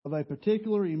of a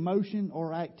particular emotion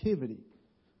or activity.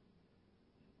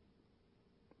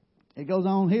 It goes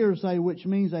on here to say, which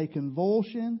means a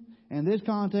convulsion. In this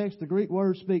context, the Greek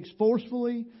word speaks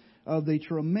forcefully of the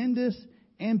tremendous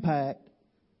impact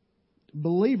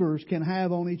believers can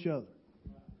have on each other.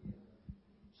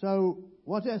 So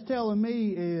what that's telling me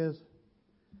is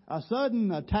a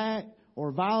sudden attack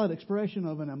or violent expression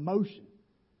of an emotion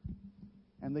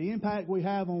and the impact we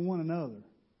have on one another.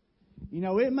 You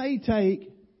know, it may take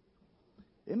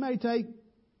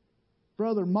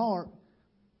Brother Mark,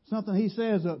 something he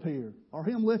says up here, or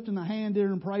him lifting a hand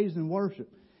during praise and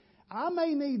worship. I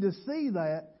may need to see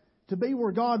that to be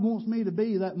where God wants me to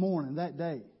be that morning, that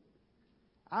day.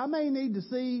 I may need to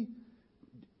see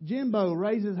Jimbo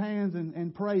raise his hands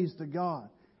and praise to God.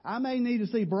 I may need to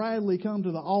see Bradley come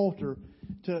to the altar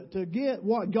to get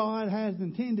what God has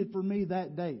intended for me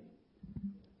that day.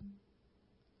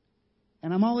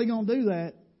 And I'm only going to do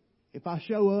that if I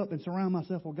show up and surround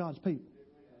myself with God's people.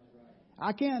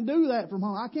 I can't do that from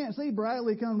home. I can't see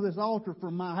Bradley come to this altar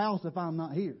from my house if I'm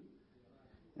not here.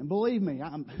 And believe me,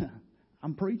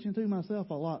 I'm preaching to myself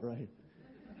a lot right here.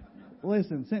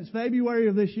 Listen, since February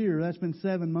of this year, that's been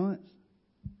 7 months.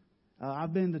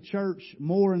 I've been to church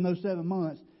more in those 7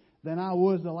 months than I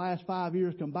was the last 5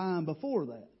 years combined before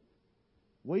that.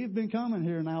 We've been coming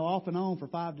here now off and on for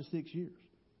 5 to 6 years.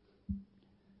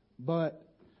 But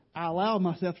I allowed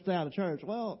myself to stay out of church.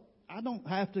 Well, I don't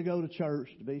have to go to church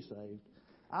to be saved.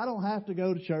 I don't have to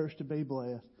go to church to be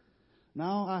blessed.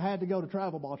 No, I had to go to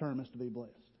travel ball tournaments to be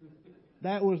blessed.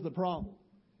 That was the problem.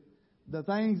 The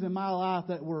things in my life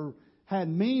that had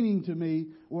meaning to me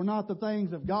were not the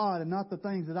things of God and not the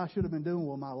things that I should have been doing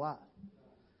with my life.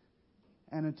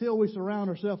 And until we surround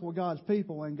ourselves with God's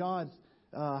people and God's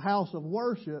house of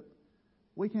worship,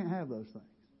 we can't have those things.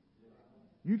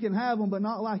 You can have them, but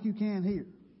not like you can here.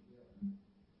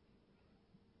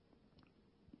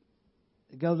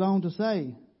 It goes on to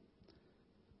say,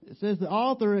 it says the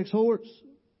author exhorts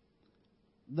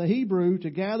the Hebrew to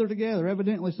gather together.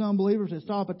 Evidently, some believers had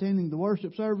stopped attending the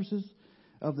worship services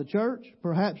of the church,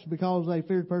 perhaps because they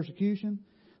feared persecution.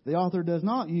 The author does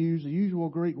not use the usual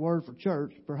Greek word for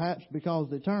church, perhaps because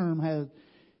the term has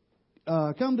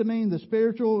come to mean the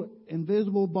spiritual,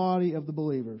 invisible body of the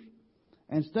believers.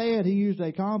 Instead, he used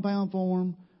a compound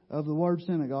form of the word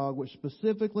synagogue, which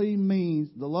specifically means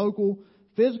the local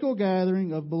physical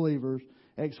gathering of believers.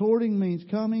 Exhorting means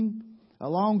coming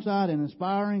alongside and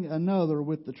inspiring another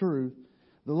with the truth.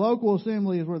 The local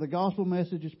assembly is where the gospel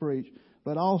message is preached,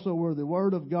 but also where the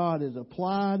Word of God is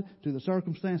applied to the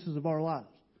circumstances of our lives.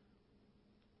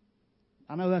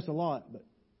 I know that's a lot, but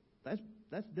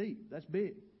that's deep. That's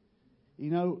big. You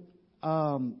know,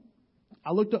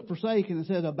 I looked up forsake and it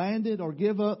said abandon or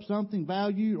give up something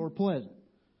valued or pleasant.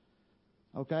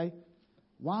 Okay?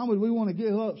 Why would we want to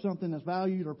give up something that's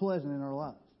valued or pleasant in our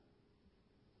lives?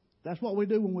 That's what we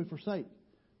do when we forsake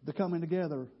the coming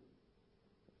together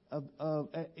of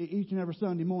each and every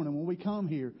Sunday morning. When we come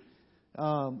here,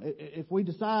 if we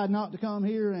decide not to come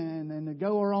here and to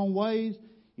go our own ways,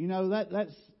 you know,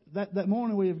 that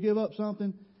morning we have give up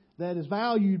something that is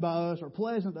valued by us or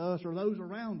pleasant to us or those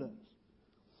around us.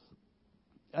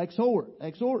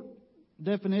 Exhort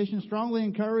definition, strongly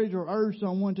encourage or urge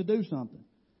someone to do something.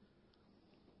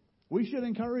 We should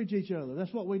encourage each other.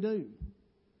 That's what we do.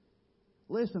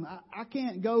 Listen, I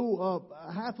can't go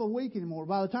half a week anymore.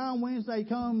 By the time Wednesday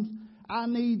comes, I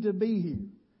need to be here.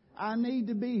 I need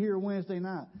to be here Wednesday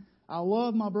night. I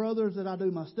love my brothers that I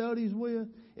do my studies with.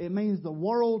 It means the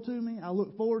world to me. I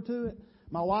look forward to it.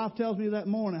 My wife tells me that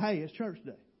morning, hey, it's church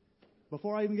day,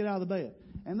 before I even get out of the bed.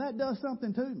 And that does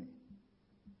something to me.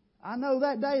 I know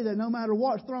that day that no matter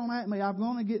what's thrown at me, I'm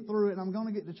going to get through it and I'm going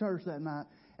to get to church that night.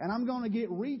 And I'm going to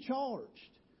get recharged.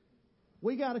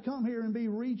 We got to come here and be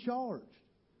recharged.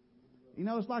 You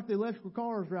know, it's like the electrical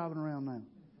cars driving around now.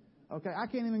 Okay, I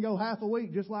can't even go half a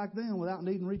week just like them without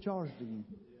needing recharged again.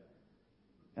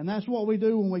 And that's what we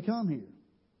do when we come here.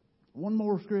 One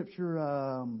more scripture,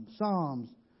 Psalms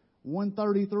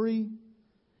 133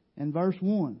 and verse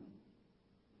 1.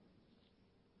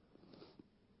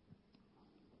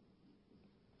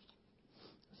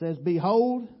 It says,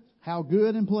 behold, how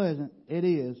good and pleasant it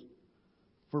is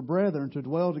for brethren to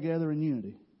dwell together in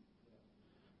unity.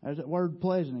 There's that word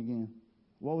pleasant again.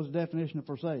 What was the definition of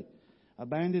forsake?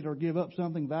 Abandon or give up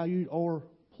something valued or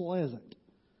pleasant.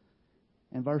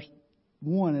 And verse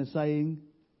 1 is saying,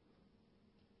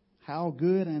 how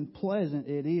good and pleasant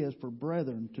it is for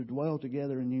brethren to dwell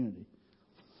together in unity.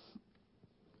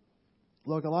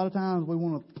 Look, a lot of times we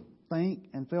want to think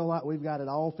and feel like we've got it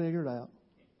all figured out.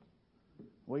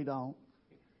 We don't.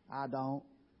 I don't.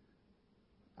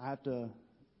 I have to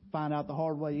find out the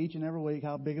hard way each and every week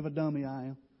how big of a dummy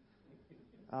I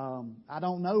am. I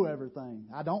don't know everything.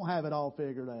 I don't have it all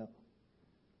figured out.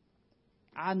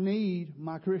 I need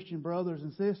my Christian brothers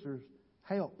and sisters'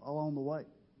 help along the way.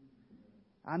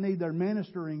 I need their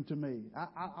ministering to me.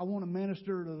 I want to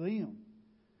minister to them.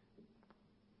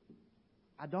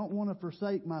 I don't want to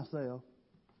forsake myself,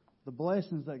 the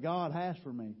blessings that God has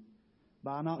for me,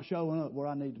 by not showing up where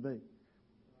I need to be.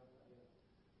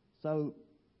 So,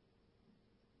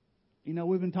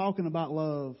 we've been talking about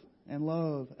love and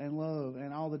love and love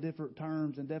and all the different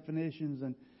terms and definitions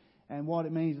and what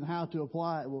it means and how to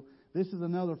apply it. Well, this is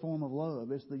another form of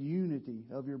love. It's the unity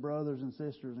of your brothers and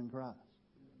sisters in Christ.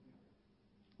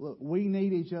 Look, we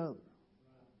need each other.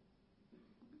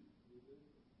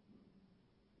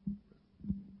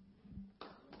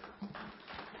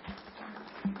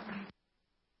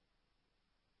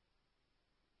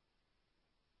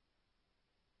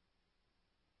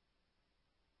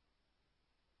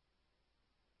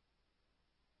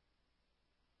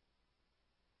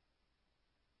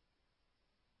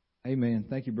 Amen.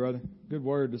 Thank you, brother. Good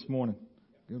word this morning.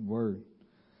 Good word.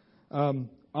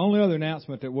 Only other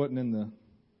announcement that wasn't in the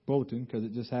bulletin because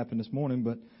it just happened this morning,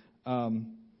 but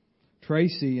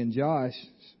Tracy and Josh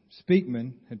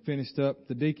Speakman had finished up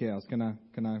the decals. Can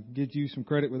I give you some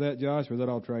credit with that, Josh, or is that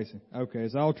all Tracy? Okay,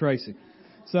 it's all Tracy.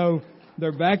 So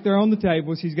they're back there on the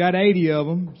table. She's got 80 of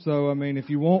them. So if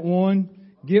you want one,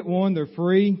 get one. They're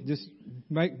free. Just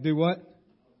do what?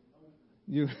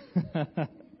 You.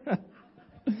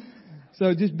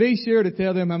 So just be sure to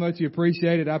tell them how much you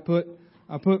appreciate it. I put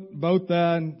both,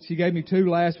 she gave me 2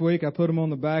 last week. I put them on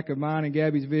the back of mine and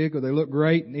Gabby's vehicle. They look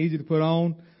great and easy to put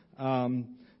on.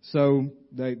 So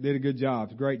they did a good job.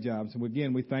 It's a great job. So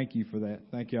again, we thank you for that.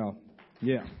 Thank y'all.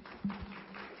 Yeah.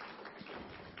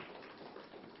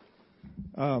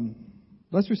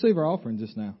 Let's receive our offering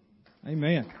just now.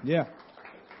 Amen. Yeah.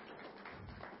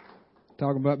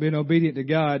 Talking about being obedient to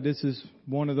God, this is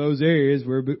one of those areas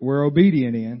where we're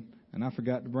obedient in. And I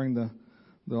forgot to bring the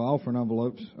offering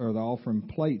envelopes or the offering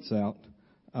plates out.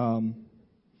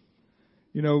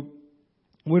 We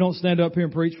don't stand up here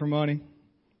and preach for money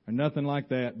or nothing like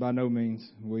that by no means.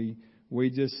 We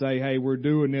just say, hey, we're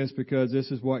doing this because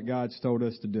this is what God's told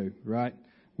us to do, right?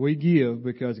 We give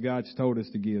because God's told us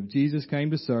to give. Jesus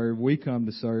came to serve. We come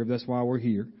to serve. That's why we're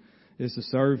here, is to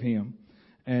serve Him.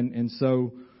 And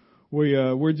so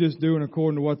we're just doing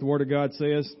according to what the Word of God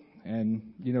says. And,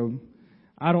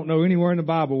 I don't know anywhere in the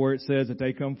Bible where it says that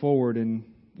they come forward and,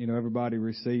 everybody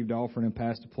received offering and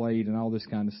passed a plate and all this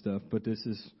kind of stuff. But this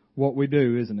is what we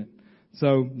do, isn't it?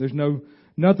 So there's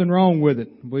nothing wrong with it.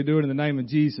 We do it in the name of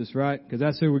Jesus, right? Because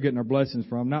that's who we're getting our blessings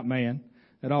from, not man.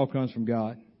 It all comes from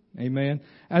God. Amen.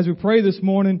 As we pray this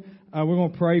morning, we're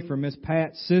going to pray for Miss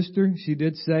Pat's sister. She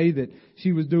did say that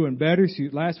she was doing better.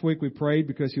 Last week we prayed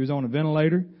because she was on a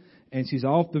ventilator. And she's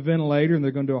off the ventilator, and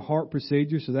they're going to do a heart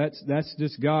procedure. So that's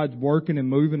just God's working and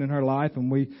moving in her life, and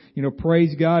we,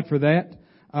 praise God for that.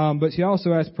 But she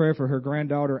also asked prayer for her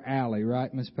granddaughter Allie,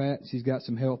 right, Miss Pat? She's got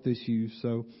some health issues,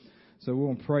 so we're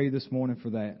going to pray this morning for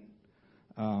that.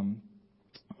 And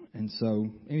so,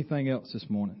 anything else this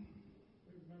morning?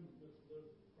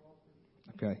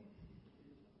 Okay.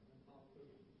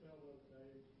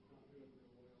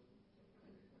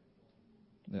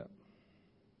 Yeah.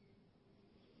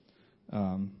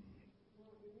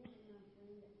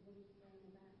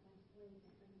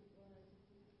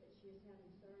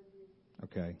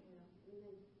 Okay.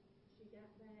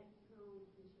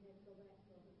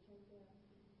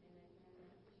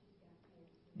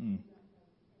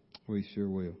 We sure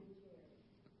will.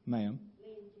 Ma'am?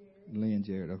 Lee and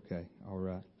Jared. Okay. All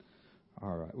right.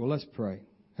 Well, let's pray.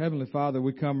 Heavenly Father,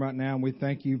 we come right now and we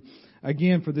thank you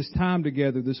again for this time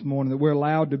together this morning, that we're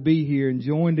allowed to be here and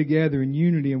join together in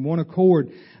unity and one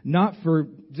accord, not for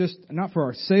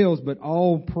ourselves, but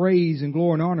all praise and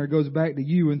glory and honor goes back to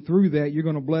you. And through that, you're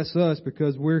going to bless us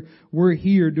because we're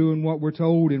here doing what we're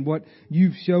told and what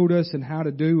you've showed us and how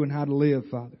to do and how to live,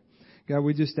 Father. God,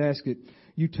 we just ask it.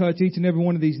 You touch each and every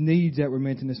one of these needs that were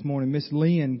mentioned this morning. Miss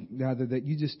Lynn, Father, that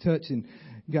you just touch and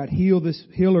God, heal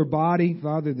her body,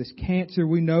 Father, this cancer.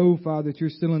 We know, Father, that you're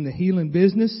still in the healing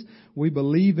business. We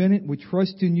believe in it. We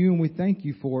trust in you and we thank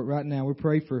you for it right now. We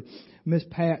pray for Miss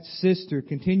Pat's sister.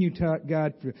 Continue,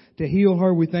 God, to heal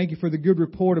her. We thank you for the good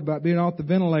report about being off the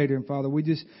ventilator. And Father, we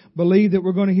just believe that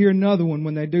we're going to hear another one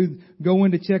when they do go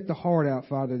in to check the heart out,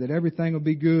 Father, that everything will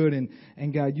be good.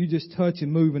 And God, you just touch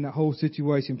and move in that whole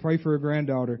situation. Pray for her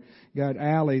granddaughter, God,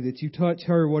 Allie, that you touch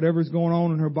her, whatever's going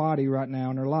on in her body right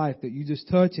now, in her life, that you just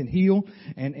touch and heal.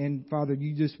 And Father,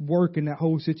 you just work in that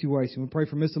whole situation. We pray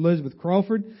for Miss Elizabeth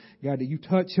Crawford, God, that you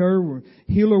touch her,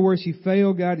 heal her where she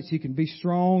failed, God, that she can be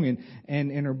strong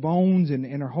and in her bones and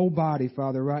in her whole body,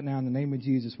 Father, right now in the name of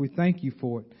Jesus. We thank you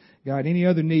for it. God, any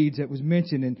other needs that was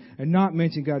mentioned and not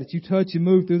mentioned, God, that you touch and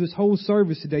move through this whole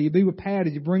service today. You be with Pat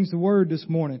as he brings the word this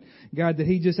morning. God, that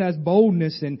he just has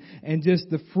boldness and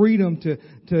just the freedom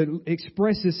to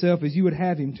express himself as you would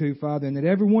have him to, Father. And that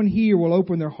everyone here will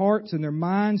open their hearts and their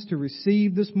minds to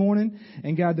receive this morning.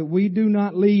 And God, that we do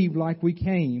not leave like we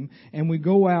came and we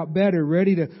go out better,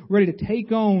 ready to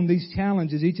take on these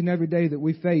challenges each and every day that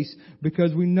we face,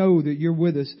 because we know that you're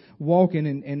with us, walking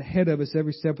and ahead of us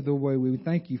every step of the way. We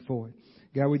thank you for it.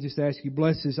 God, we just ask you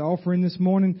bless this offering this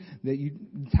morning, that you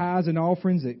tithes and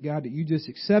offerings, that God, that you just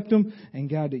accept them, and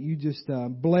God, that you just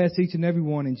bless each and every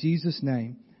one in Jesus'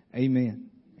 name. Amen.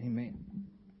 Amen.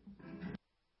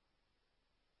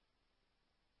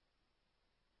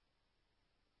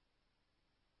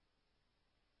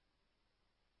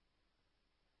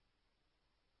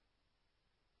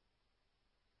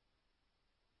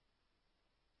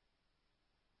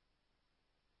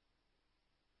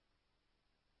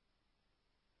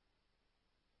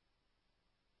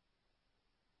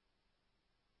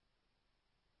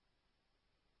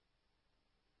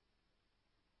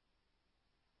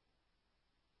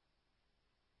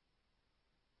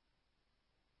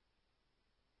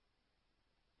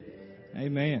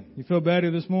 Amen. You feel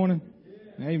better this morning?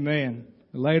 Amen.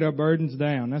 We laid our burdens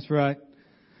down. That's right.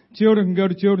 Children can go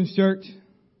to children's church.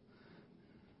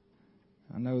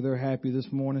 I know they're happy this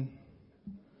morning.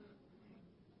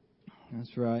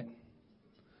 That's right.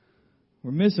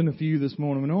 We're missing a few this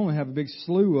morning. We only have a big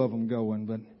slew of them going,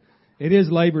 but it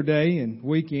is Labor Day and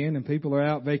weekend, and people are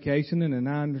out vacationing, and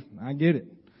I get it.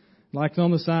 Like on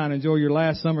the sign, enjoy your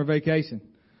last summer vacation.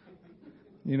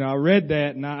 You know, I read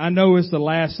that, and I know it's the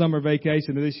last summer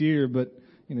vacation of this year, but,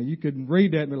 you know, you could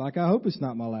read that and be like, I hope it's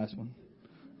not my last one.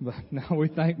 But no, we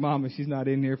thank Mama. She's not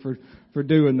in here for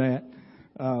doing that.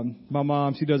 My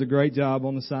mom, she does a great job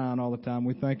on the sign all the time.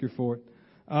 We thank her for it.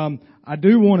 I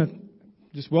do want to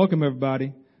just welcome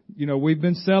everybody. You know, we've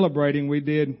been celebrating. We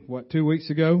did, 2 weeks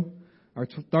ago? Our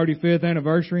 35th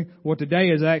anniversary. Well, today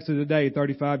is actually the day,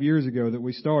 35 years ago, that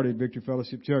we started Victory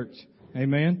Fellowship Church.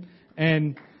 Amen.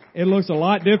 And it looks a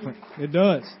lot different. It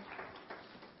does.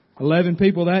 11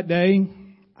 people that day.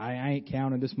 I ain't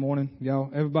counted this morning. Y'all,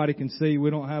 everybody can see we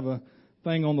don't have a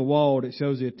thing on the wall that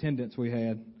shows the attendance we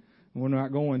had. We're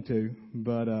not going to.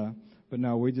 But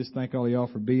no, we just thank all of y'all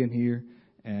for being here,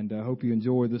 and I hope you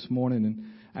enjoyed this morning.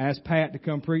 And I asked Pat to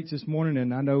come preach this morning,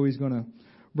 and I know he's going to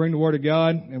bring the Word of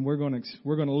God, and we're going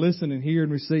to listen and hear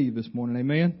and receive this morning.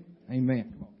 Amen?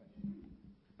 Amen.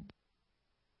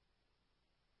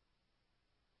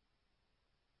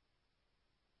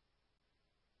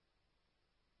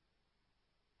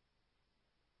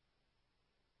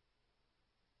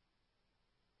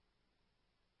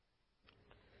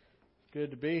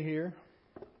 Good to be here.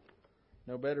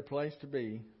 No better place to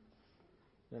be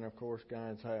than, of course,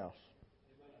 God's house.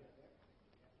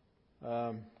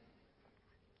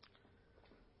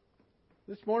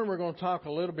 This morning we're going to talk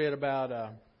a little bit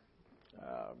about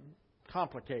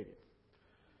complicated.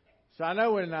 So I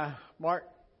know when Mark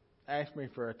asked me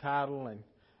for a title,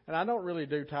 and I don't really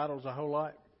do titles a whole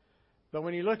lot, but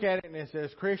when you look at it and it says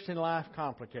Christian Life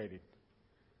Complicated,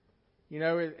 you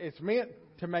know, it's meant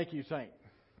to make you think.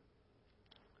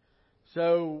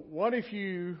 So what if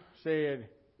you said,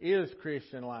 is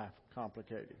Christian life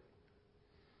complicated?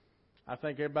 I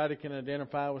think everybody can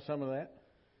identify with some of that.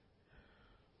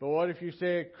 But what if you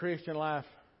said Christian life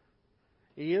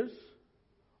is,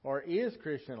 or is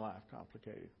Christian life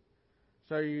complicated?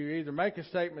 So you either make a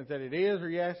statement that it is, or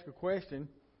you ask a question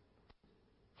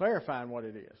clarifying what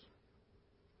it is.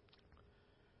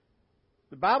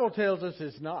 The Bible tells us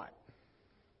it's not.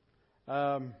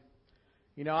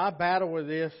 You know, I battle with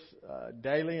this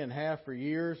daily and have for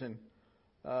years, and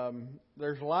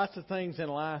there's lots of things in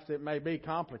life that may be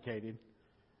complicated,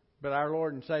 but our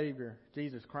Lord and Savior,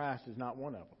 Jesus Christ, is not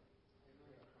one of them.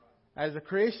 As a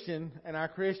Christian, and our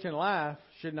Christian life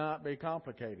should not be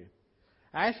complicated.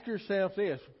 Ask yourself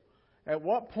this: at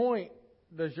what point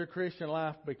does your Christian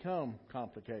life become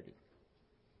complicated?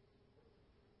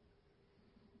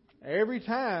 Every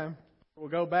time we'll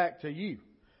go back to you.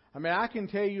 I mean, I can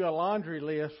tell you a laundry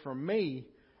list from me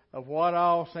of what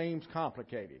all seems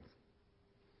complicated.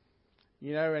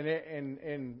 You know, and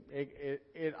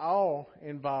it all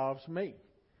involves me.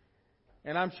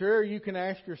 And I'm sure you can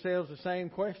ask yourselves the same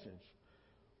questions.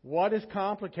 What is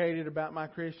complicated about my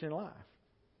Christian life?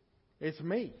 It's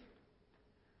me.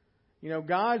 You know,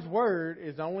 God's Word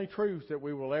is the only truth that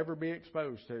we will ever be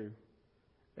exposed to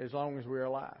as long as we're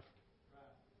alive.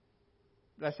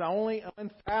 That's the only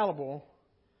infallible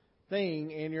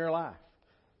thing in your life.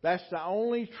 That's the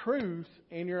only truth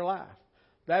in your life.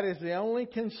 That is the only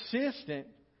consistent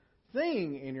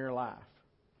thing in your life.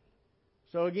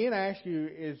 So again, I ask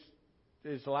you,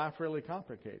 is life really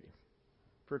complicated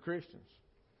for Christians?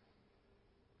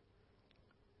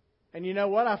 And you know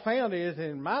what I found is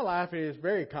in my life it is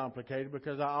very complicated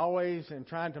because I always am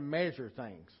trying to measure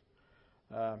things.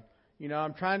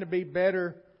 I'm trying to be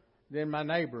better than my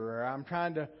neighbor, or I'm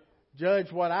trying to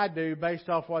judge what I do based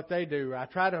off what they do. I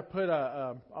try to put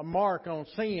a mark on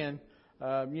sin,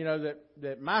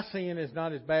 that my sin is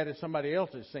not as bad as somebody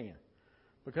else's sin.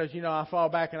 Because, I fall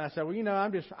back and I say,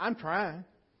 well, I'm trying.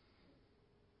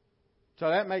 So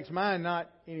that makes mine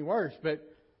not any worse. But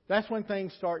that's when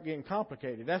things start getting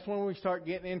complicated. That's when we start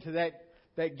getting into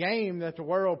that game that the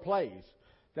world plays.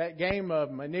 That game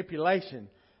of manipulation.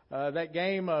 That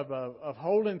game of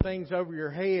holding things over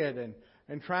your head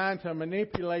and trying to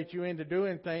manipulate you into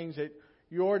doing things that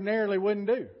you ordinarily wouldn't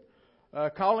do.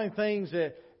 Calling things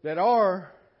that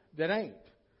are that ain't.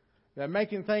 That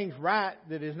making things right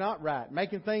that is not right.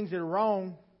 Making things that are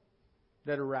wrong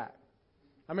that are right.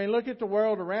 I mean, look at the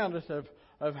world around us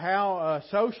of how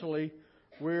socially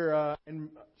we're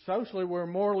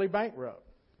morally bankrupt.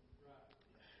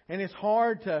 And it's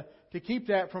hard to keep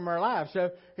that from our lives.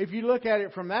 So if you look at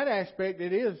it from that aspect,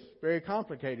 it is very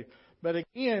complicated. But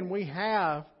again, we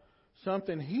have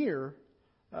something here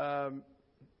that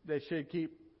should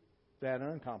keep that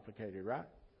uncomplicated, right?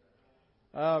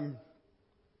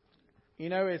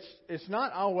 It's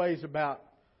not always about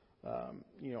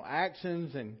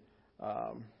actions and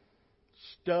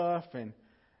stuff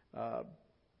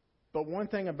but one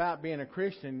thing about being a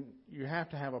Christian, you have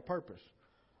to have a purpose.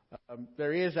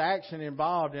 There is action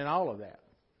involved in all of that.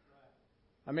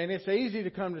 I mean, it's easy to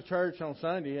come to church on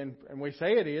Sunday, and we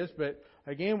say it is, but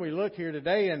again, we look here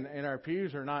today and our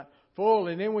pews are not full,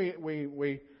 and then we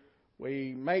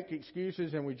make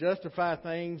excuses and we justify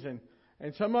things, and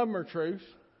some of them are truths,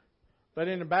 but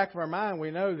in the back of our mind,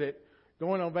 we know that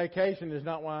going on vacation is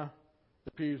not why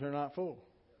the pews are not full.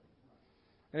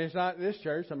 And it's not this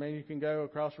church. I mean, you can go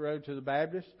across the road to the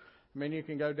Baptist. I mean, you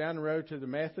can go down the road to the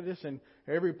Methodist, and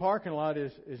every parking lot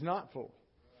is not full.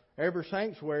 Every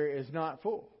sanctuary is not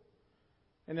full.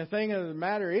 And the thing of the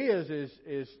matter is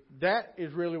that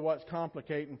is really what's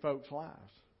complicating folks' lives.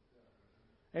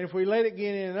 And if we let it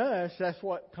get in us, that's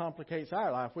what complicates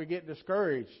our life. We get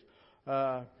discouraged,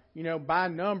 by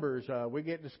numbers. We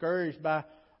get discouraged by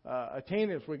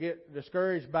attendance. We get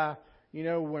discouraged by,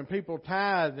 when people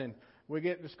tithe, and we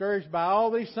get discouraged by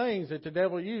all these things that the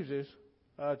devil uses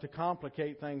to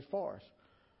complicate things for us.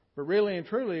 But really and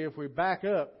truly, if we back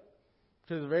up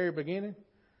to the very beginning,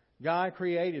 God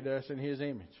created us in His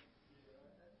image.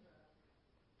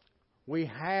 We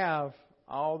have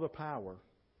all the power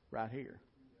right here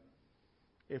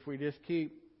if we just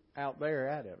keep out there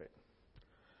out of it.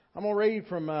 I'm going to read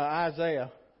from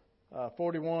Isaiah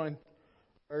 41,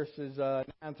 verses 9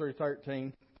 through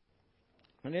 13.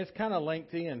 And it's kind of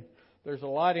lengthy, and there's a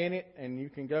lot in it, and you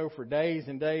can go for days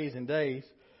and days and days.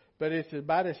 But it's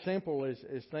about as simple as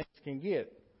things can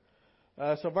get.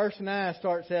 So verse 9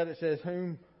 starts out, it says,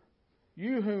 whom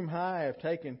I have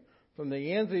taken from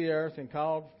the ends of the earth and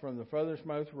called from the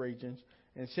furthermost regions,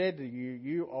 and said to you,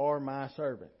 you are my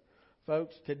servant.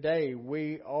 Folks, today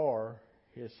we are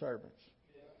His servants.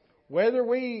 Whether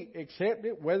we accept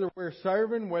it, whether we're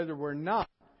serving, whether we're not,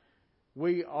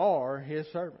 we are His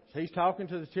servants. He's talking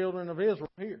to the children of Israel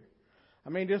here. I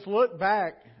mean, just look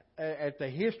back at the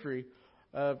history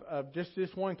of just this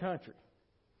one country.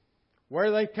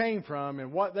 Where they came from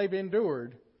and what they've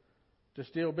endured to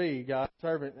still be God's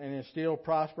servant and is still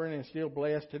prospering and still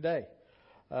blessed today.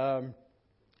 It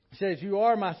says, you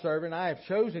are my servant, I have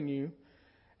chosen you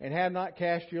and have not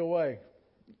cast you away.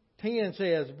 10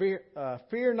 says,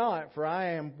 fear not, for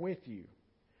I am with you.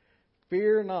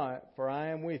 Fear not, for I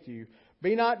am with you.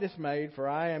 Be not dismayed, for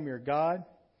I am your God.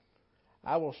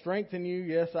 I will strengthen you.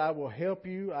 Yes, I will help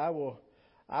you. I will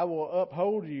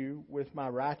uphold you with my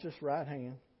righteous right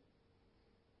hand.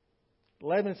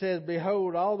 11 says,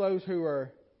 behold, all those who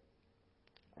are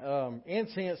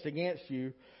incensed against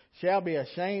you shall be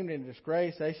ashamed and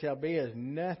disgraced. They shall be as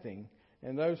nothing.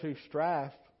 And those who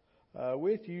strive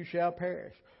with you shall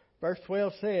perish. Verse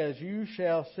 12 says, you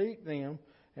shall seek them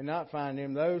and not find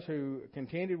them. Those who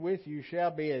contended with you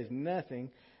shall be as nothing,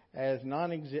 as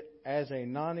a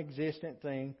non-existent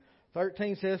thing.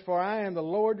 13 says, for I am the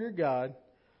Lord your God,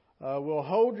 will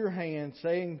hold your hand,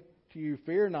 saying to you,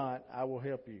 fear not, I will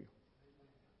help you.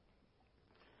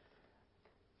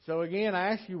 So again,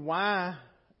 I ask you, why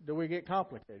do we get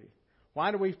complicated?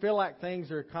 Why do we feel like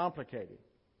things are complicated?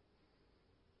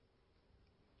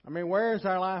 I mean, where is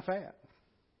our life at?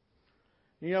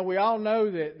 You know, we all know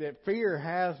that fear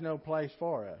has no place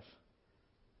for us.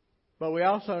 But we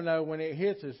also know when it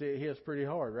hits us, it hits pretty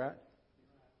hard, right?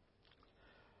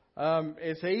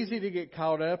 It's easy to get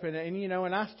caught up, and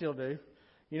I still do.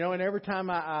 And every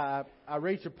time I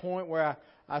reach a point where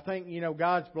I think,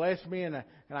 God's blessed me and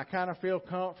I kind of feel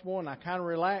comfortable and I kind of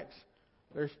relax,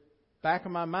 there's back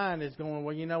of my mind is going,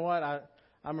 well, you know what?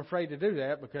 I'm afraid to do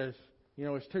that because,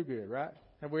 it's too good, right?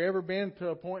 Have we ever been to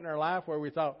a point in our life where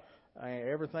we thought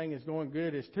everything is going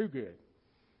good, it's too good?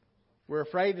 We're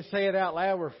afraid to say it out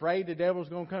loud. We're afraid the devil's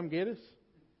going to come get us.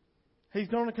 He's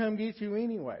going to come get you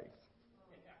anyway.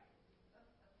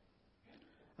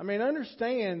 I mean,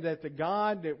 understand that the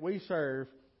God that we serve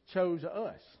chose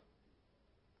us.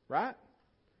 Right?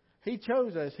 He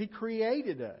chose us. He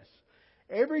created us.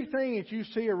 Everything that you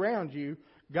see around you,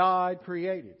 God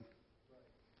created.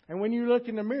 And when you look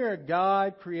in the mirror,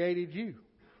 God created you.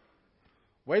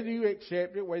 Whether you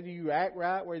accept it, whether you act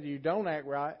right, whether you don't act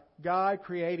right, God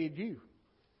created you.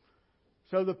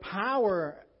 So the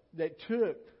power that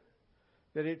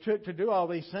it took to do all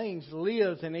these things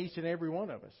lives in each and every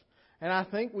one of us. And I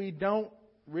think we don't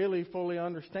really fully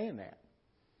understand that.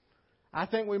 I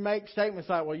think we make statements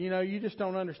like, well, you just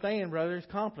don't understand, brother. It's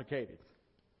complicated.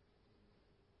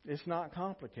 It's not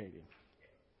complicated.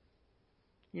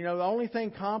 The only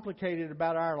thing complicated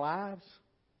about our lives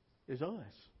is us.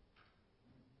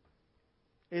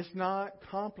 It's not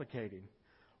complicated.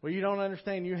 Well, you don't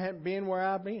understand. You haven't been where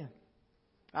I've been.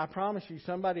 I promise you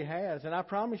somebody has. And I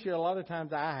promise you a lot of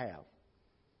times I have.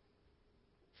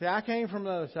 See, I came from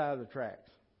the other side of the tracks.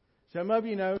 Some of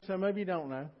you know, some of you don't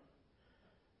know.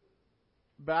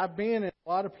 But I've been in a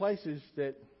lot of places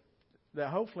that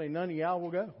hopefully none of y'all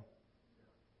will go.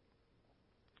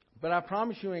 But I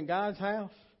promise you, in God's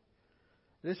house,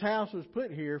 this house was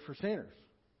put here for sinners.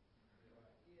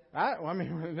 Right? I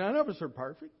mean, none of us are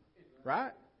perfect,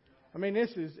 right? I mean,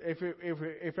 this is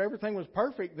if everything was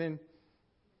perfect, then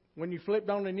when you flipped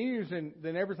on the news,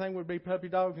 then everything would be puppy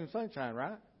dogs and sunshine,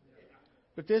 right?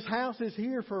 But this house is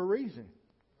here for a reason.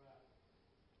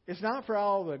 It's not for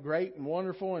all the great and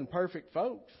wonderful and perfect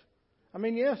folks. I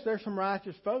mean, yes, there's some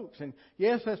righteous folks. And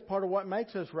yes, that's part of what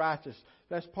makes us righteous.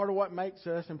 That's part of what makes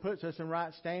us and puts us in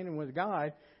right standing with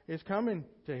God is coming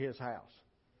to His house.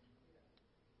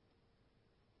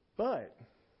 But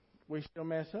we still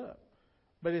mess up.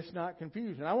 But it's not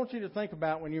confusion. I want you to think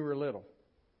about when you were little.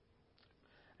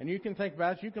 And you can think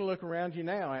about it. You can look around you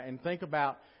now and think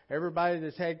about everybody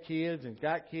that's had kids and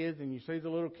got kids, and you see the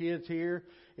little kids here.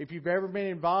 If you've ever been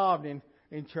involved in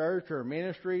church or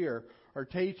ministry or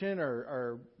teaching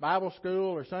or Bible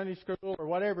school or Sunday school or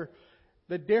whatever,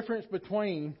 the difference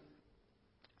between,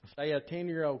 say, a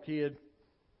 10-year-old kid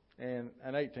and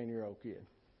an 18-year-old kid.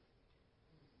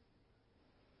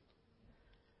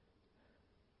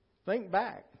 Think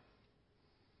back.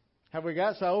 Have we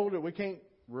got so old that we can't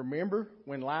remember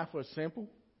when life was simple?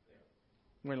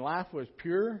 When life was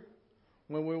pure?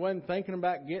 When we wasn't thinking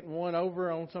about getting one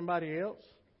over on somebody else?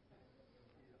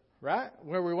 Right?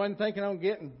 Where we wasn't thinking on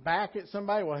getting back at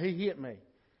somebody. Well, he hit me.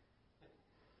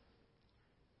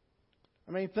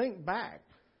 I mean, think back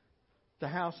to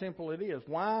how simple it is.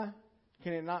 Why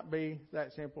can it not be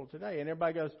that simple today? And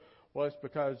everybody goes, well, it's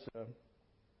because,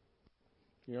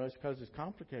 it's because it's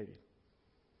complicated.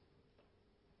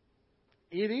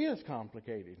 It is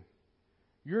complicated.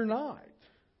 You're not.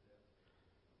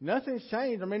 Nothing's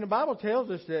changed. I mean, the Bible tells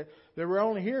us that we're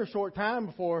only here a short time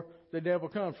before the devil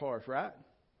comes for us, right?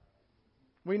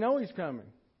 We know he's coming.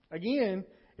 Again,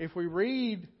 if we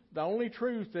read the only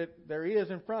truth that there is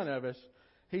in front of us,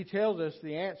 he tells us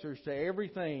the answers to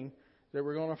everything that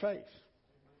we're going to face.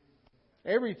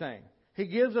 Everything. He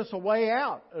gives us a way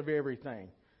out of everything.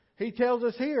 He tells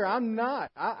us here,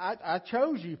 I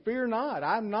chose you, fear not.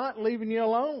 I'm not leaving you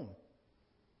alone.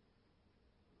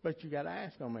 But you got to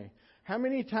ask on me, how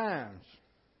many times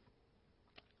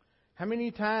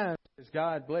has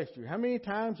God blessed you? How many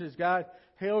times has God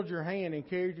held your hand and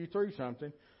carried you through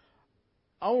something,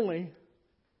 only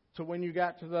to when you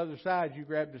got to the other side, you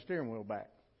grabbed the steering wheel back?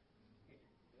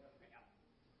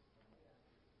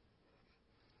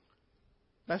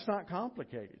 That's not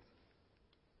complicated.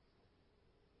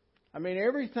 I mean,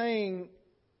 everything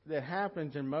that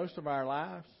happens in most of our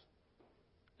lives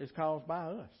is caused by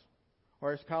us,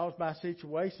 or it's caused by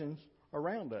situations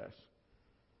around us.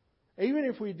 Even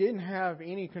if we didn't have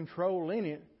any control in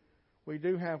it, we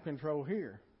do have control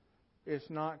here. It's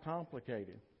not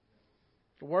complicated.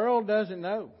 The world doesn't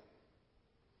know.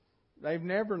 They've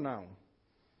never known.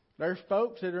 There's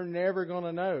folks that are never going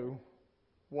to know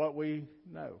what we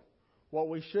know, what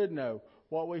we should know,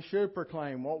 what we should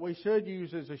proclaim, what we should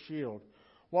use as a shield,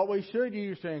 what we should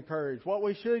use to encourage, what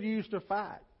we should use to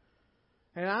fight.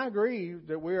 And I agree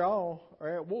that we all are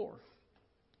at war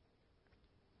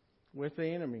with the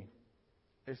enemy.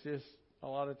 It's just a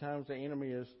lot of times the enemy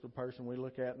is the person we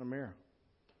look at in the mirror.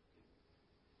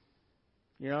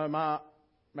 You know,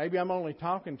 maybe I'm only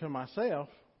talking to myself,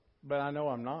 but I know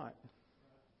I'm not.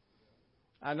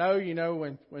 I know,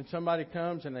 when somebody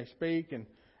comes and they speak and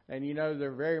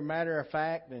they're very matter of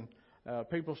fact, and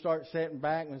people start setting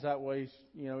back and it's like, well,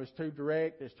 it's too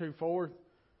direct, it's too forward.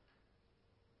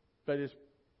 But it's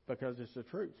because it's the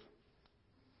truth.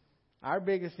 Our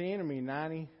biggest enemy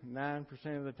 99%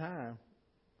 of the time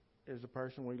is the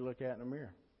person we look at in the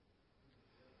mirror.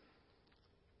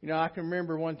 I can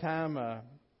remember one time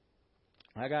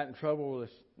I got in trouble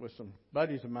with some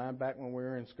buddies of mine back when we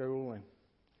were in school, and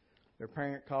their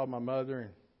parent called my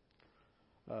mother,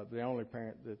 and the only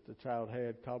parent that the child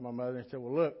had called my mother and said,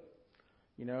 "Well, look,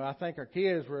 I think our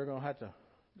kids they're going to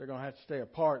have to stay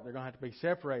apart. They're going to have to be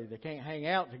separated. They can't hang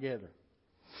out together."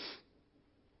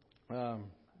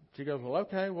 She goes, "Well,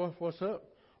 okay, what's up?"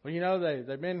 Well,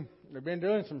 they've been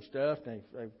doing some stuff.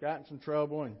 They've gotten some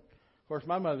trouble, and of course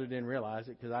my mother didn't realize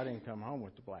it because I didn't come home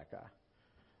with the black eye.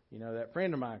 That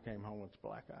friend of mine came home with the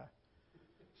black eye.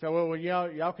 So, well,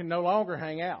 y'all can no longer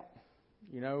hang out.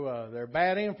 They're a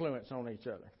bad influence on each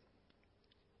other.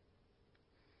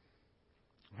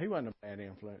 He wasn't a bad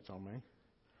influence on me,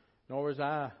 nor was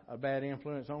I a bad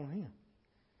influence on him.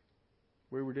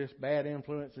 We were just bad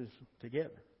influences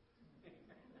together.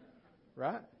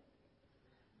 Right?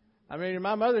 I mean,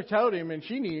 my mother told him, and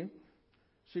she knew.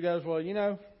 She goes, "Well,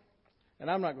 and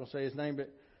I'm not going to say his name, but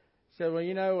said,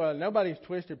 well, nobody's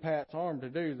twisted Pat's arm to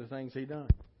do the things he done.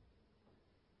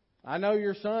 I know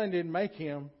your son didn't make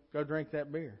him go drink that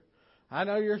beer. I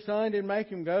know your son didn't make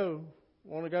him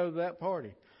want to go to that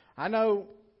party. I know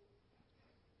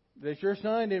that your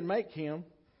son didn't make him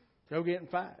go get in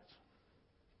fights.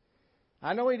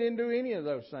 I know he didn't do any of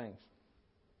those things.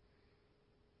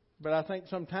 But I think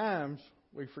sometimes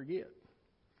we forget."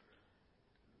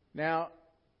 Now,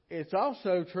 it's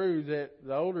also true that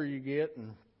the older you get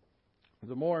and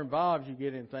the more involved you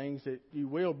get in things, that you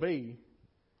will be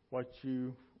what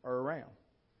you are around.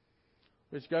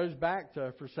 Which goes back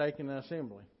to forsaking the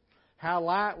assembly. How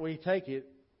light we take it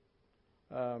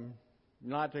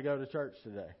not to go to church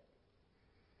today.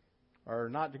 Or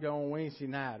not to go on Wednesday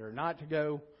night. Or not to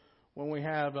go when we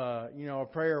have a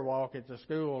prayer walk at the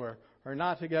school. Or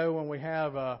not to go when we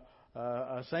have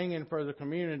a singing for the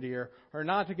community. Or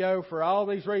not to go for all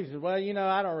these reasons. Well,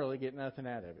 I don't really get nothing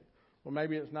out of it. Well,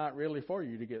 maybe it's not really for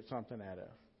you to get something out of.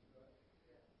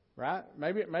 Right?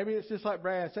 Maybe it's just like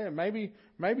Brad said. Maybe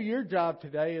your job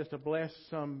today is to bless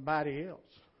somebody else.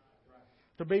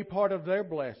 To be part of their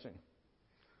blessing.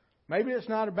 Maybe it's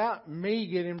not about me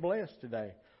getting blessed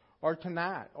today. Or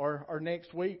tonight. Or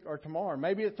next week. Or tomorrow.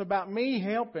 Maybe it's about me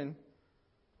helping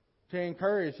to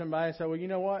encourage somebody and say, well, you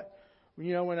know what?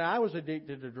 When I was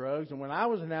addicted to drugs and when I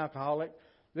was an alcoholic,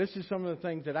 this is some of the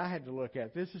things that I had to look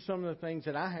at. This is some of the things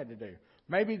that I had to do.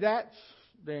 Maybe that's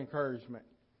the encouragement.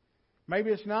 Maybe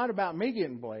it's not about me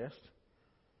getting blessed.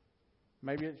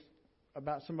 Maybe it's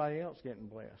about somebody else getting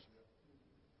blessed.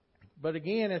 But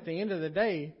again, at the end of the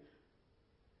day,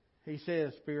 he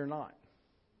says, "Fear not."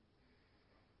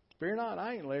 Fear not,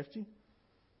 I ain't left you.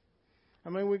 I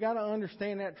mean, we got to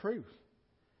understand that truth.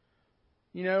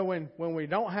 When we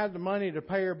don't have the money to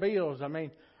pay our bills, I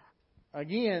mean,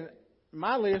 again,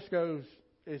 my list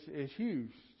is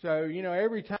huge. So,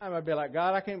 every time I'd be like,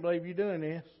 "God, I can't believe you're doing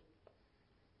this."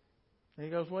 And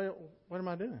he goes, "Well, what am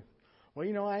I doing?"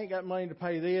 "Well, I ain't got money to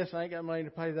pay this, I ain't got money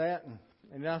to pay that."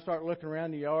 And then I start looking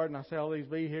around the yard and I see all these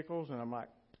vehicles and I'm like,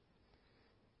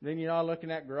 then I look in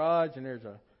that garage and there's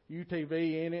a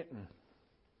UTV in it. And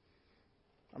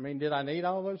I mean, did I need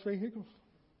all those vehicles?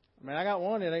 I mean, I got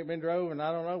one that ain't been drove and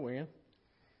I don't know when.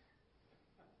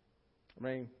 I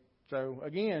mean, so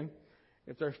again,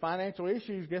 if there's financial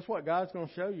issues, guess what? God's going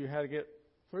to show you how to get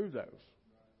through those.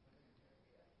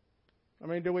 I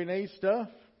mean, do we need stuff?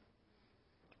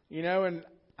 And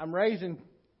I'm raising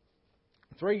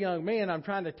 3 young men. I'm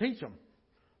trying to teach them.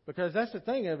 Because that's the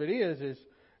thing of it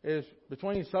is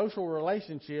between social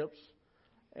relationships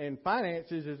and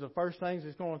finances is the first things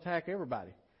that's going to attack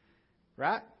everybody.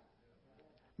 Right?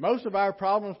 Most of our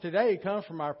problems today come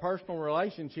from our personal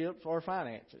relationships or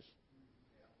finances.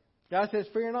 God says,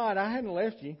 "Fear not, I hadn't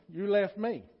left you. You left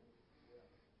me."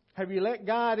 Have you let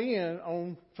God in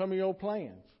on some of your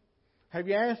plans? Have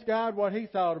you asked God what He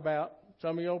thought about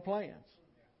some of your plans?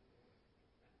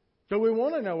 So we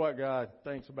want to know what God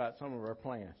thinks about some of our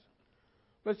plans.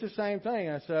 But it's the same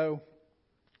thing. So,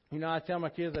 I tell my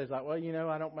kids, they're like, well,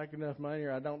 I don't make enough money,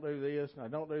 or I don't do this, and I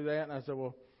don't do that. And I said,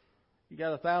 well, you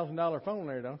got a $1,000 phone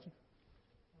there, don't you?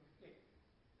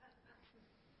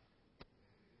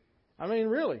 I mean,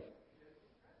 really.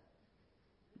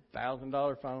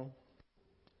 $1,000 phone.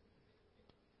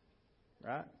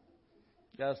 Right?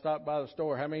 Got to stop by the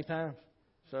store how many times?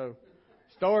 So,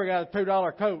 store got a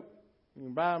 $2 Coke. You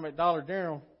can buy them at Dollar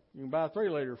General. You can buy a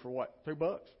 3-liter for what?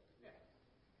 $2?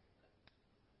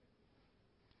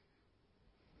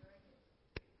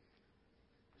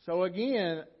 So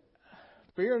again,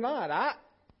 fear not.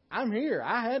 I'm here.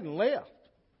 I hadn't left.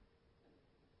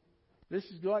 This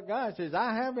is what God says.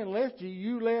 I haven't left you.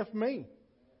 You left me.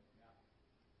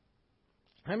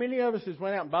 How many of us has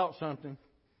went out and bought something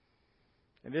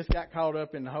and just got caught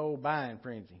up in the whole buying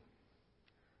frenzy?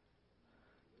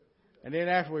 And then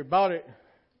after we bought it,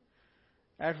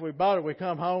 we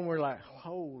come home, we're like,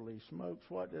 holy smokes,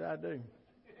 what did I do?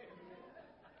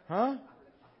 Huh?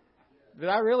 Did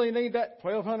I really need that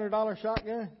 $1,200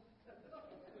 shotgun?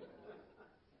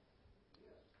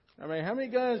 I mean, how many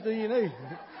guns do you need?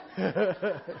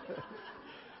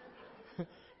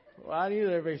 Well, I knew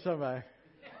there'd be somebody.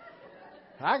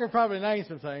 I could probably name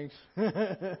some things.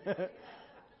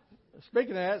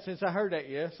 Speaking of that, since I heard that,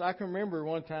 yes, I can remember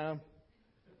one time,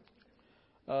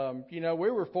 we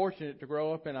were fortunate to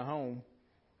grow up in a home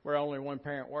where only one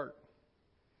parent worked.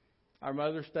 Our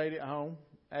mother stayed at home,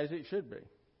 as it should be.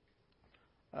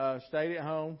 Stayed at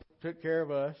home, took care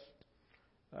of us.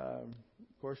 Of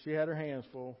course, she had her hands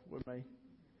full with me.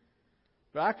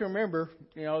 But I can remember,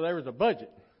 there was a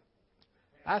budget.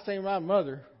 I seen my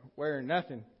mother wearing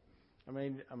nothing. I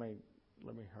mean,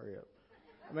 let me hurry up.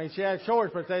 I mean, she had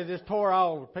shorts, but they just tore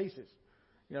all to pieces.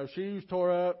 Shoes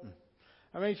tore up.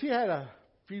 She had a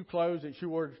few clothes that she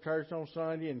wore to church on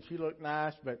Sunday, and she looked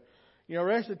nice. But, the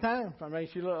rest of the time,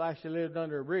 she looked like she lived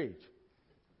under a bridge.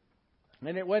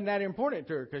 And it wasn't that important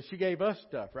to her because she gave us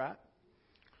stuff, right?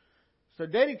 So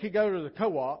Daddy could go to the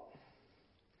co-op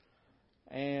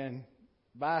and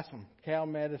buy some cow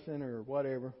medicine or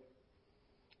whatever.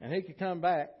 And he could come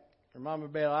back, and Mama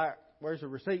would be like, where's the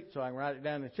receipt so I can write it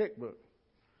down in the checkbook?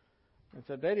 And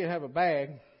so Daddy would have a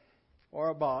bag or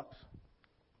a box.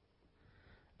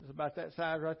 It's about that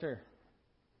size right there.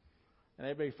 And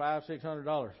it'd be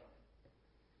 $500-$600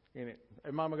 in it.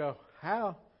 And Mama would go,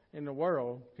 how in the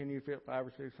world can you fit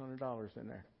 $500 or $600 in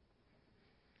there?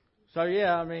 So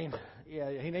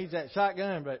he needs that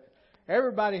shotgun, but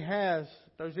everybody has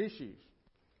those issues.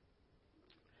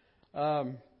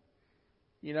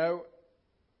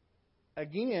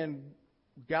 Again,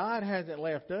 God hasn't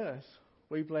left us,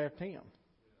 we've left Him.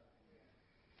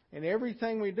 And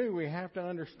everything we do, we have to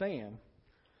understand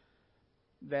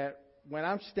that when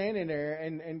I'm standing there,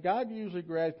 and God usually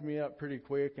grabs me up pretty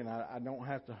quick, and I don't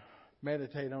have to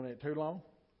meditate on it too long.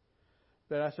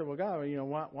 But I said, well, God,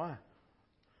 why?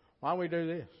 Why we do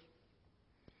this?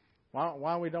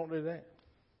 Why we don't do that?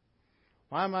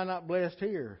 Why am I not blessed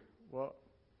here? Well,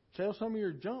 sell some of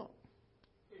your junk.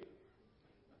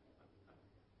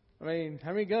 How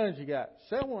many guns you got?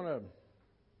 Sell one of them.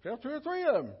 Sell 2 or 3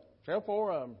 of them. Sell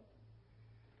 4 of them.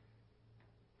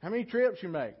 How many trips you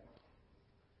make?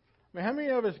 How many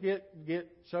of us get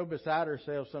so beside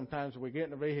ourselves sometimes that we get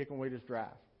in a vehicle and we just drive?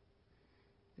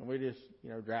 And we just,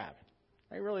 drive.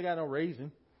 Ain't really got no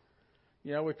reason.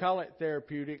 We call it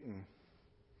therapeutic, and,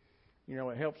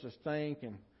 it helps us think,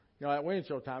 and, at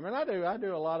windshield time. And I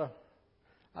do a lot of,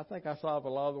 I think I solve a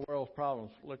lot of the world's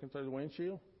problems looking through the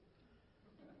windshield.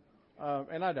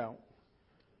 And I don't.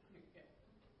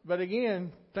 But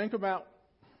again, think about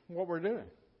what we're doing.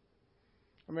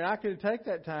 I could take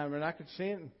that time and I could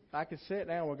sit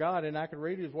down with God and I could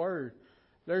read His Word.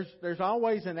 There's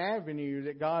always an avenue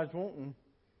that God's wanting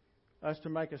us to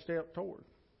make a step toward.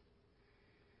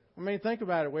 Think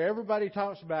about it. Where everybody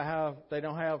talks about how they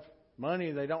don't have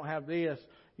money, they don't have this,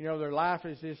 their life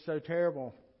is just so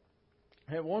terrible.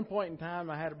 At one point in time,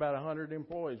 I had about 100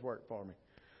 employees work for me.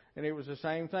 And it was the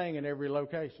same thing in every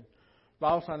location.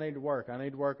 Boss, I need to work. I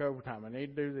need to work overtime. I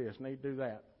need to do this. I need to do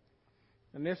that.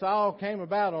 And this all came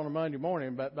about on a Monday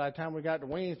morning, but by the time we got to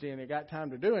Wednesday and it got time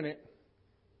to doing it,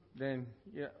 then,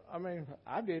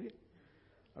 I did it.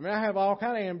 I have all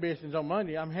kind of ambitions on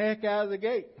Monday. I'm heck out of the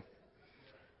gate.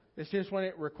 It's just when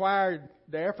it required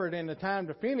the effort and the time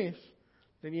to finish,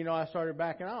 then, I started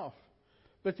backing off.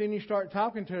 But then you start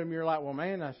talking to them, you're like, well,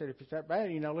 man, I said, if it's that bad,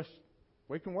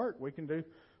 we can work. We can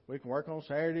work on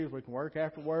Saturdays. We can work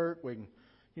after work. We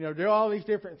can, do all these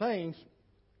different things.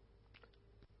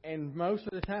 And most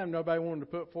of the time, nobody wanted to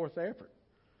put forth the effort.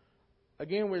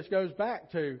 Again, which goes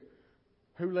back to,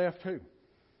 Who left who?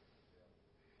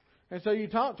 And so you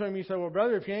talk to him, you say, well,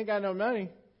 brother, if you ain't got no money,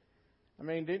 I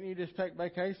mean, didn't you just take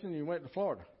vacation and you went to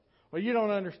Florida? Well, you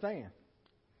don't understand.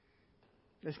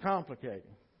 It's complicated.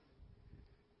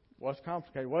 What's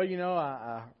complicated? Well,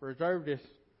 I reserved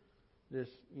this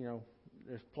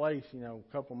place,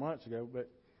 a couple months ago, but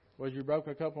was you broke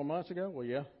a couple of months ago? Well,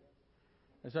 yeah.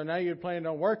 And so now you're planning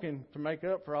on working to make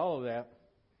up for all of that.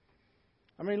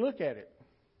 I mean, look at it.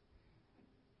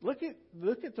 Look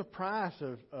at the price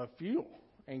of fuel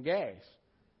and gas.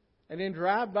 And then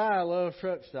drive by a Love's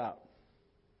truck stop.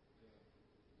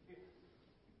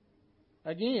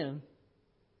 Again,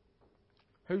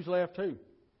 who's left who?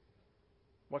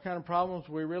 What kind of problems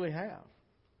do we really have?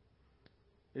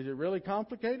 Is it really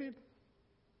complicated?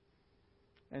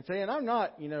 And saying, I'm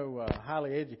not, a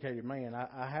highly educated man.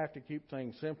 I have to keep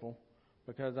things simple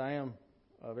because I am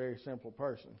a very simple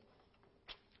person.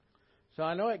 So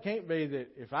I know it can't be that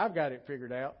if I've got it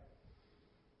figured out,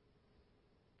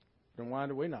 then why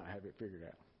do we not have it figured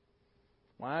out?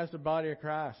 Why has the body of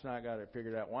Christ not got it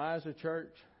figured out? Why does the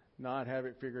church not have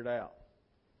it figured out?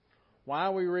 Why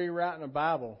are we rewriting the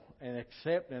Bible and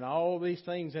accepting all these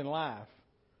things in life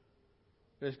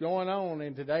that's going on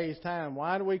in today's time?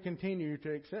 Why do we continue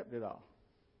to accept it all?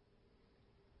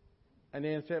 And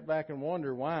then sit back and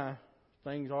wonder why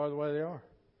things are the way they are.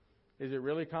 Is it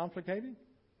really complicated?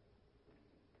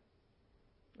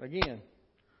 Again,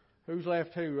 who's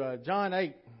left who? John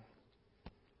 8,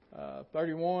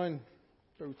 31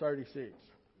 through 36.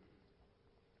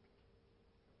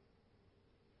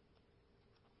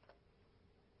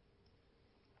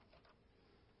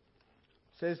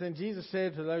 Says, and Jesus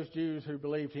said to those Jews who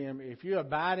believed him, if you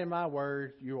abide in my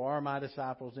word, you are my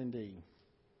disciples indeed.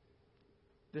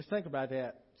 Just think about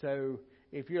that. So,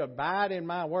 if you abide in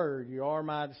my word, you are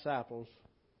my disciples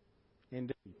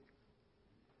indeed.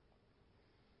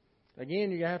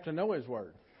 Again, you have to know his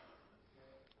word.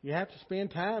 You have to spend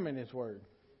time in his word.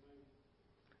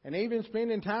 And even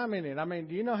spending time in it. I mean,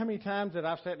 do you know how many times that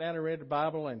I've sat down and read the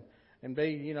Bible and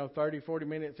be, 30, 40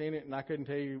 minutes in it and I couldn't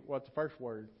tell you what the first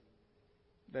word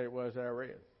that it was that I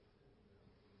read.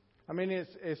 I mean,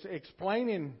 it's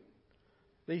explaining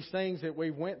these things that we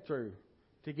went through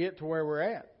to get to where we're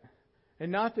at.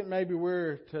 And not that maybe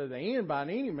we're to the end by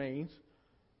any means,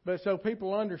 but so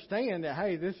people understand that,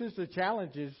 hey, this is the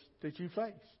challenges that you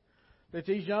face. That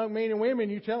these young men and women,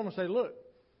 you tell them and say, look,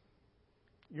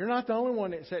 you're not the only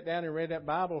one that sat down and read that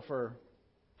Bible for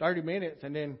 30 minutes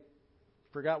and then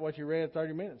forgot what you read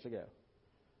 30 minutes ago.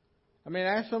 I mean,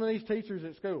 ask some of these teachers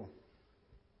at school.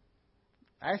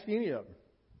 Ask any of them.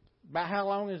 About how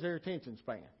long is their attention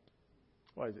span?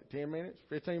 What is it, 10 minutes?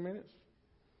 15 minutes?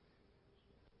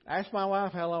 Ask my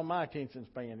wife how long my attention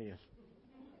span is.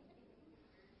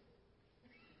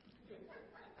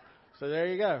 So there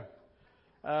you go.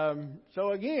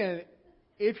 So again,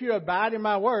 if you abide in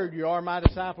my word, you are my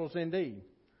disciples indeed.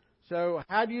 So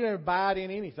how do you abide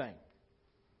in anything?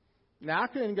 Now, I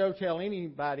couldn't go tell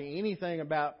anybody anything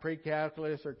about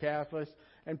pre-calculus or calculus,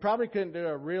 and probably couldn't do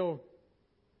a real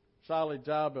solid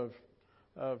job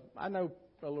of I know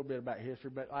a little bit about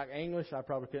history, but like English, I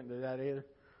probably couldn't do that either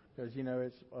because,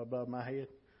 it's above my head.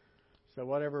 So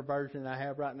whatever version I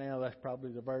have right now, that's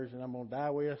probably the version I'm going to die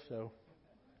with. So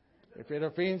if it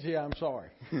offends you, I'm sorry.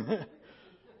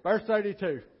 Verse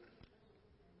 32.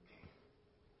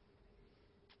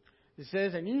 It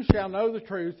says, and you shall know the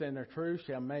truth, and the truth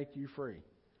shall make you free.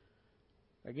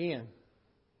 Again,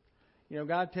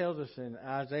 God tells us in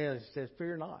Isaiah, it says,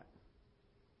 fear not.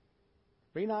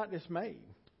 Be not dismayed.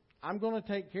 I'm going to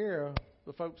take care of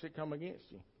the folks that come against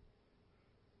you.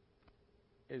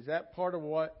 Is that part of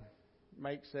what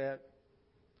makes that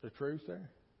the truth there?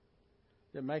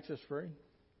 That makes us free?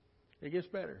 It gets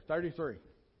better. 33.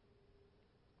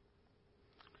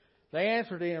 They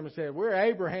answered him and said, we're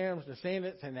Abraham's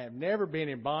descendants and have never been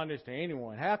in bondage to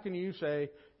anyone. How can you say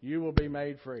you will be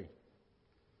made free?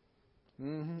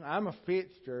 I'm a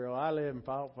Fitzgerald. I live in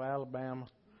Faulkner, Alabama.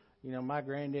 My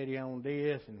granddaddy owned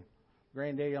this, and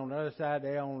granddaddy on the other side,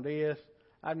 they owned this.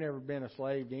 I've never been a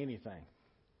slave to anything.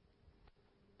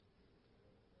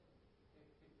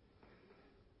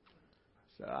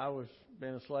 So I was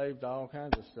been a slave to all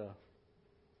kinds of stuff.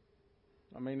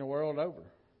 I mean, the world over.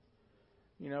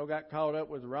 Got caught up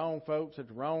with the wrong folks at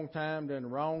the wrong time, doing the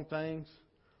wrong things,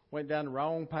 went down the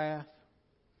wrong path.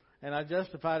 And I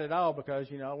justified it all because,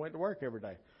 I went to work every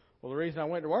day. Well, the reason I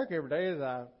went to work every day is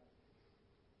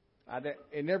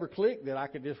it never clicked that I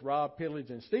could just rob, pillage,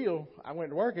 and steal. I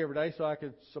went to work every day so I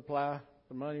could supply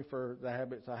the money for the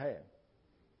habits I had.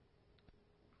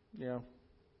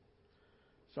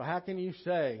 So how can you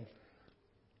say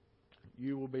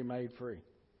you will be made free?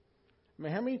 I I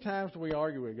mean, how many times do we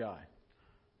argue with God?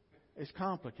 It's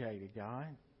complicated, God.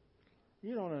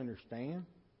 You don't understand.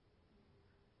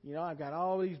 You know, I've got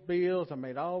all these bills. I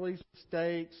made all these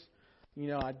mistakes. You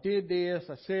know, I did this.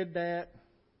 I said that.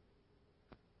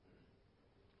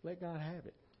 Let God have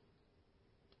it.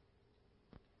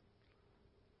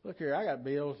 Look here, I got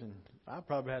bills, and I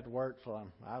probably have to work till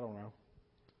I don't know,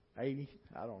 80.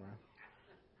 I don't know.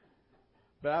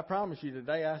 But I promise you,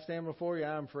 today I stand before you,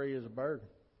 I'm free as a bird.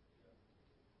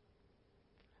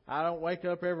 I don't wake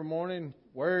up every morning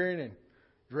worrying and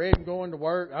dreading going to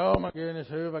work. Oh my goodness,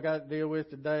 who have I got to deal with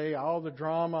today? All the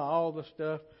drama, all the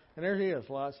stuff. And there he is,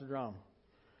 lots of drama.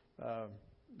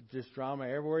 Just drama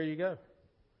everywhere you go.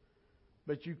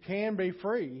 But you can be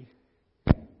free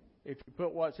if you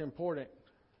put what's important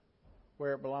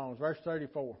where it belongs. Verse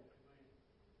 34.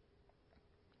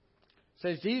 It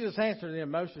says, Jesus answered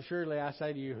them, most assuredly I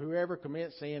say to you, whoever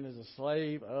commits sin is a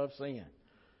slave of sin.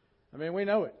 I mean, we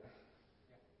know it.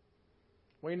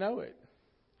 We know it.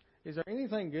 Is there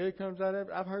anything good comes out of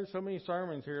it? I've heard so many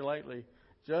sermons here lately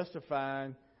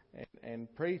justifying and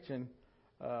preaching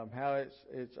how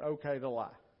it's okay to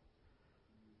lie.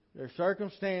 There's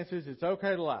circumstances, it's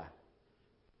okay to lie.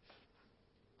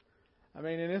 I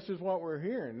mean, and this is what we're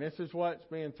hearing. This is what's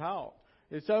being taught.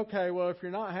 It's okay, well, if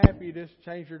you're not happy, you just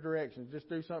change your direction. Just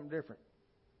do something different.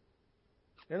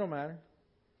 It don't matter.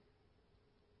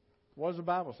 What does the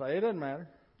Bible say? It doesn't matter.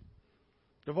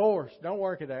 Divorce, don't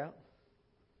work it out.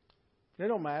 It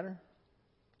don't matter.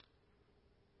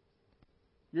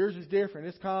 Yours is different.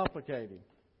 It's complicated.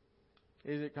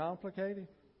 Is it complicated?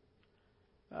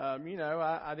 You know,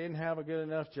 I didn't have a good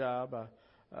enough job.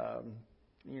 I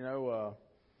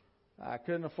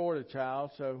couldn't afford a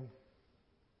child, so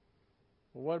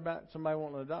well, what about somebody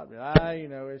wanting to adopt me?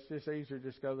 It's just easier to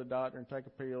just go to the doctor and take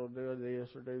a pill, do this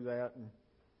or do that, and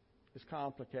it's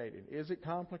complicated. Is it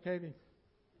complicated?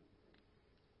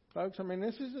 Folks, I mean,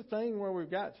 this is the thing where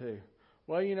we've got to.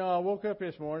 Well, you know, I woke up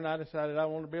this morning and I decided I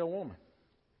want to be a woman.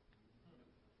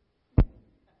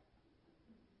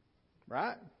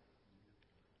 Right?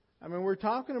 I mean, we're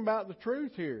talking about the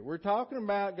truth here. We're talking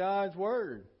about God's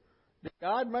Word. Did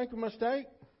God make a mistake?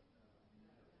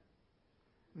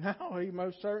 No, He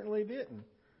most certainly didn't.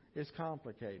 It's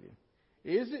complicated.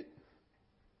 Is it?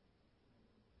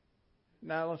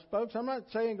 Now, folks, I'm not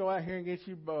saying go out here and get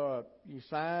you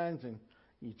signs and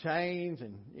your chains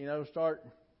and, start,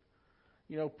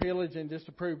 pillaging just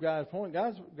to prove God's point.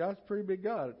 God's a pretty big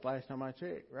God last time I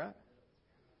checked, right?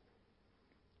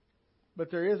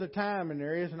 But there is a time and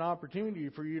there is an opportunity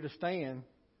for you to stand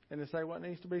and to say what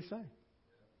needs to be said.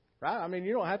 Right? I mean,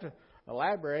 you don't have to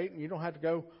elaborate and you don't have to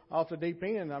go off the deep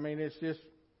end. I mean, it's just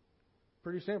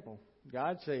pretty simple.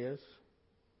 God says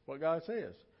what God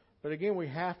says. But again, we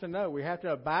have to know. We have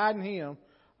to abide in Him,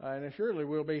 and assuredly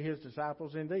we'll be His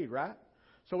disciples indeed, right?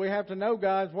 So we have to know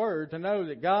God's Word to know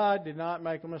that God did not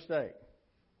make a mistake.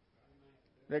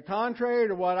 That contrary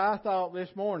to what I thought this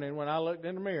morning when I looked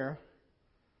in the mirror,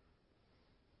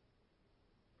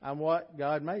 I'm what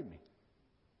God made me.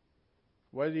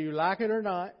 Whether you like it or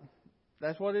not,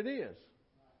 that's what it is.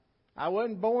 I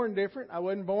wasn't born different. I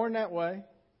wasn't born that way.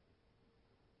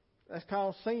 That's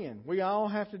called sin. We all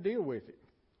have to deal with it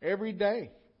every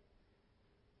day.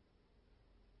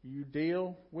 You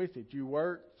deal with it. You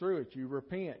work through it. You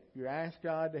repent. You ask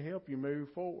God to help you move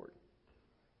forward.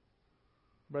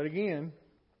 But again,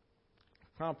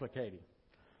 complicated.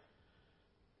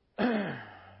 It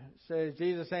says,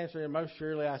 Jesus answered, most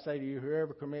surely I say to you,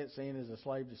 whoever commits sin is a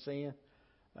slave to sin.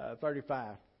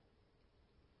 35.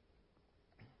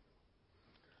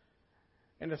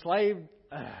 And a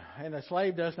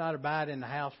slave does not abide in the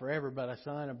house forever, but a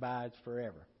son abides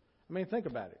forever. I mean, think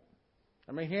about it.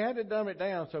 I mean, He had to dumb it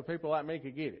down so people like me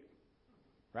could get it.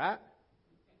 Right?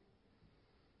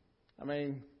 I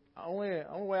mean, only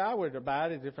way I would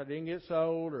abide is if I didn't get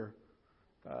sold or,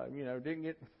 didn't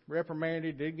get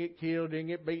reprimanded, didn't get killed, didn't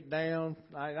get beat down.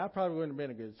 I probably wouldn't have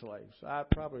been a good slave. So I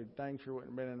probably dang sure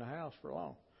wouldn't have been in the house for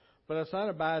long. But a son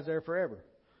abides there forever.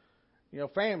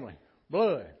 Family,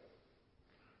 blood.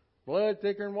 Blood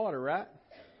thicker than water, right?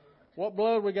 What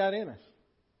blood we got in us?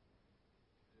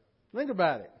 Think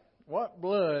about it. What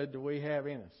blood do we have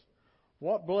in us?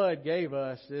 What blood gave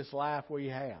us this life we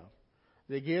have?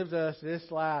 That gives us this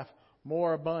life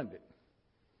more abundant.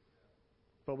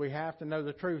 But we have to know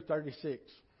the truth. 36.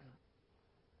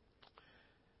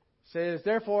 Says,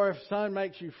 therefore, if the Son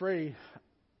makes you free,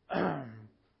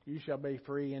 you shall be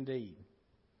free indeed.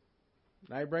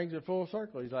 Now He brings it full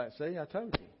circle. He's like, see, I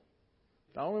told you.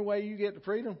 The only way you get to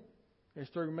freedom is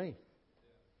through me.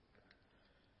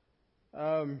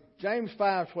 James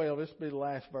 5:12. This will be the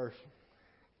last verse.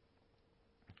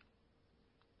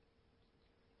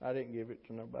 I didn't give it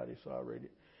to nobody, so I'll read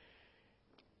it.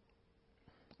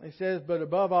 It says, "But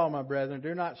above all, my brethren,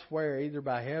 do not swear either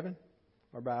by heaven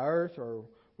or by earth or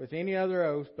with any other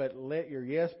oath, but let your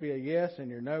yes be a yes and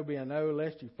your no be a no,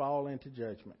 lest you fall into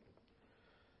judgment."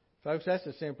 Folks, that's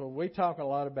a simple. We talk a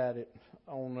lot about it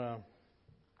on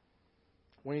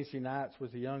Wednesday nights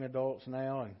with the young adults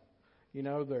now, and you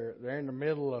know they're in the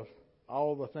middle of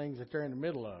all the things that they're in the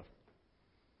middle of.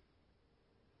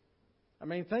 I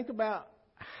mean, think about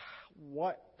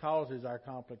what causes our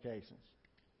complications.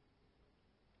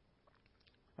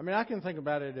 I mean, I can think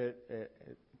about it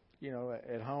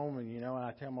at home, and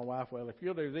I tell my wife, "Well, if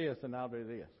you'll do this, then I'll do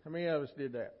this." How many of us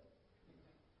did that?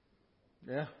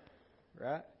 Yeah,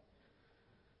 right.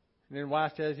 And then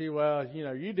wife tells you, "Well,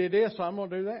 you did this, so I'm going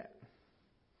to do that."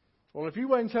 Well, if you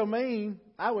wasn't so mean,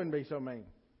 I wouldn't be so mean.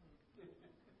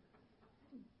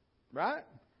 Right?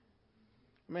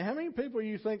 I mean, how many people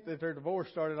you think that their divorce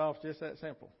started off just that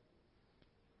simple?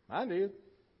 I did.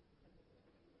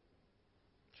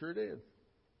 Sure did.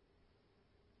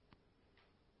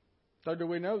 So do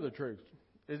we know the truth?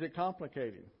 Is it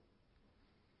complicated?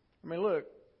 I mean, look,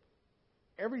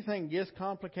 everything gets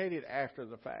complicated after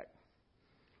the fact.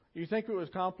 You think it was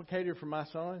complicated for my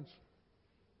sons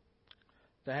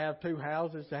to have 2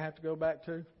 houses to have to go back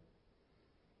to?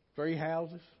 3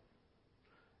 houses?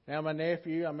 Now my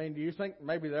nephew, I mean, do you think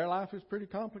maybe their life is pretty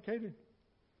complicated?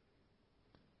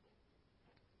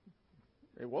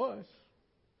 It was.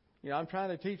 I'm trying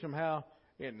to teach them how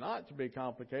it not to be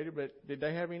complicated, but did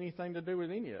they have anything to do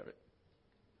with any of it?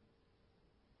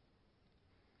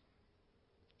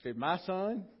 Did my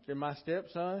son, did my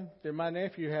stepson, did my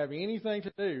nephew have anything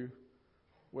to do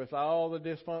with all the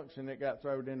dysfunction that got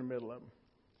thrown in the middle of them?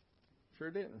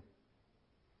 Sure didn't.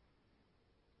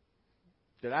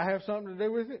 Did I have something to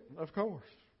do with it? Of course.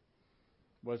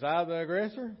 Was I the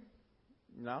aggressor?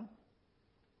 No.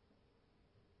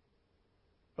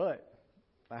 But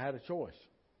I had a choice.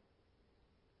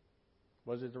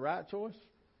 Was it the right choice?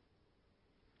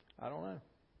 I don't know.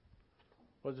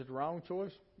 Was it the wrong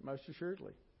choice? Most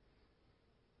assuredly.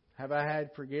 Have I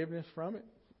had forgiveness from it?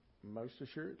 Most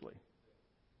assuredly.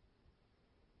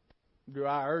 Do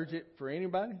I urge it for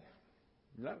anybody?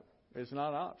 No. It's not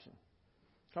an option.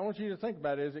 So I want you to think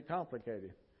about it. Is it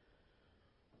complicated?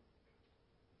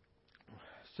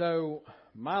 So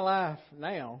my life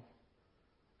now,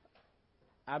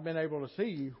 I've been able to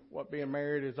see what being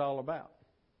married is all about.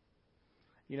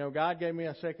 God gave me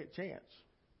a second chance.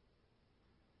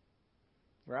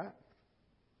 Right?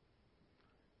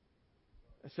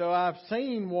 So I've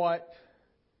seen what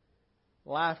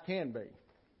life can be.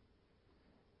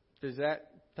 Does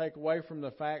that take away from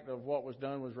the fact of what was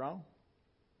done was wrong?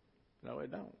 No,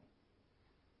 it don't.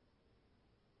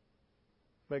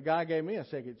 But God gave me a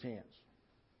second chance.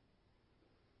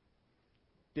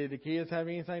 Did the kids have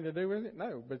anything to do with it?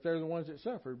 No, but they're the ones that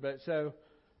suffered. But so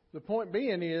the point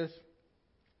being is,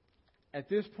 at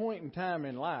this point in time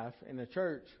in life, in the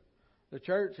church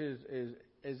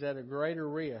is at a greater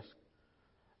risk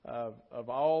of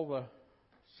all the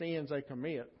sins they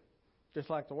commit, just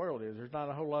like the world is. There's not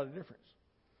a whole lot of difference.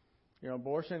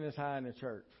 Abortion is high in the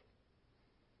church.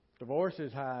 Divorce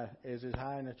is as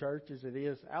high in the church as it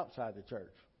is outside the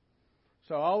church.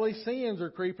 So all these sins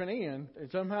are creeping in, and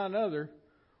somehow or another,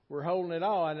 we're holding it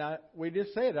all. And we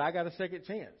just said, I got a second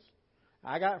chance.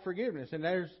 I got forgiveness, and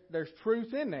there's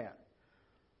truth in that.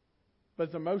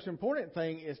 But the most important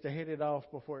thing is to hit it off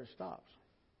before it stops.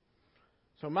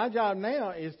 So my job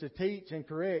now is to teach and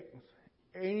correct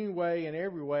any way and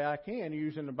every way I can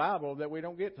using the Bible that we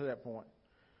don't get to that point.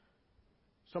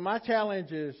 So my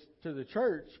challenges to the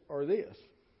church are this.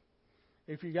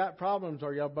 If you got problems,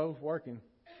 are y'all both working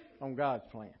on God's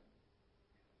plan?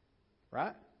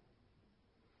 Right?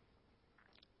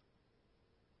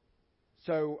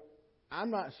 So I'm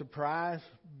not surprised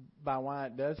by why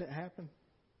it doesn't happen.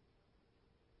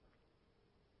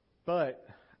 But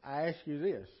I ask you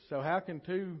this. So how can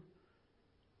 2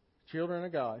 children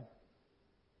of God,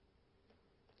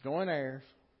 joint heirs,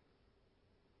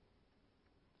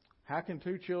 how can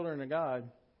 2 children of God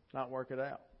not work it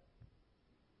out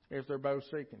if they're both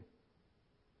seeking?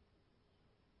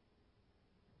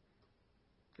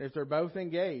 If they're both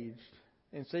engaged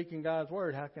in seeking God's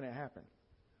Word, how can it happen?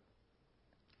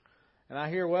 And I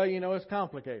hear, it's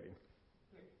complicated.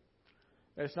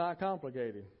 It's not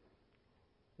complicated.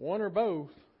 One or both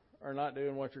are not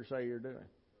doing what you say you're doing.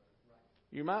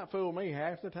 You might fool me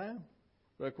half the time,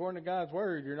 but according to God's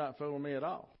Word, you're not fooling me at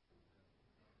all.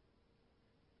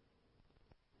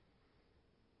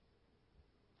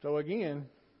 So again,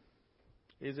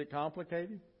 is it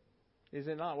complicated? Is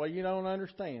it not? Well, you don't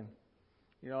understand.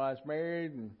 I was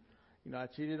married and, I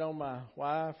cheated on my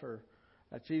wife, or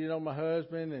I cheated on my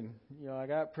husband, and, I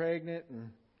got pregnant,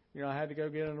 and, I had to go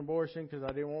get an abortion because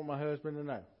I didn't want my husband to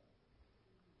know.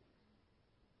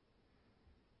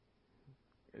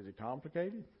 Is it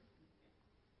complicated?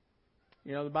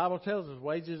 The Bible tells us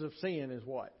wages of sin is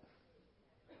what?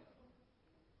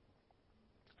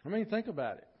 Think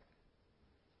about it.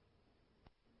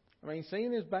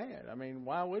 Sin is bad.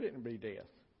 Why would it be death?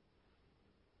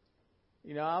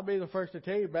 I'll be the first to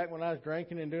tell you, back when I was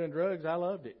drinking and doing drugs, I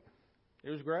loved it. It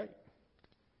was great.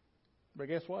 But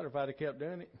guess what? If I'd have kept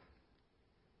doing it,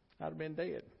 I'd have been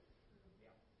dead.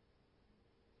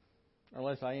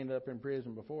 Unless I end up in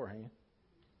prison beforehand.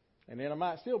 And then I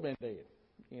might still been dead.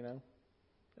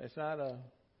 It's not a,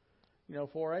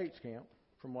 4-H camp,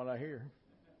 from what I hear.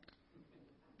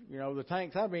 The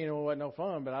tanks I've been in wasn't no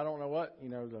fun, but I don't know what,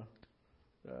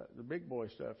 the big boy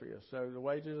stuff is. So the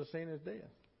wages of sin is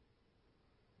death.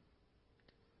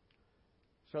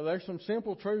 So there's some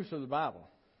simple truths of the Bible.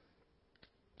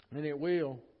 And it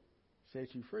will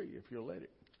set you free if you'll let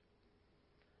it.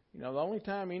 The only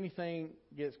time anything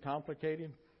gets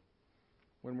complicated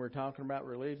when we're talking about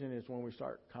religion is when we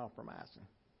start compromising.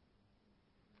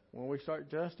 When we start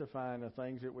justifying the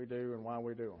things that we do and why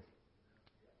we do them.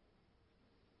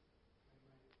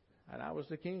 And I was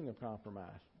the king of compromise.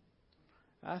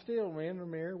 I still, me and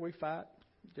Ramir, we fight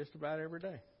just about every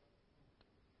day.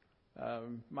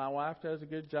 My wife does a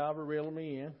good job of reeling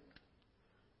me in.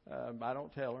 I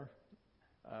don't tell her,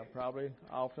 probably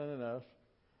often enough,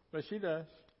 but she does.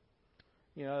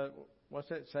 What's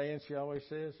that saying she always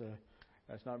says?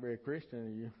 That's not very Christian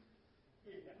of you.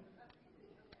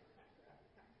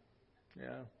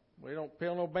 We don't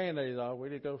peel no Band-Aids off. We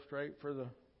just go straight for the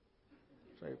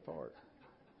safe part.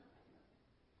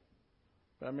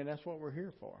 But that's what we're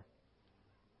here for.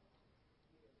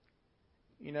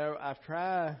 I've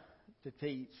tried to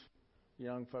teach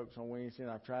young folks on Wednesday,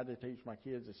 and I've tried to teach my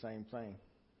kids the same thing.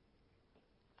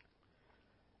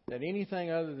 That anything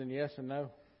other than yes and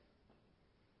no,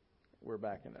 we're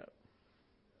backing up.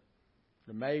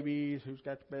 The maybes, who's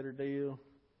got the better deal.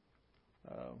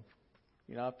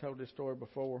 I've told this story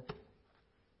before.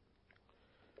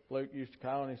 Luke used to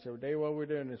call and he said, "Well, Dave, what are we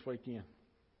doing this weekend?"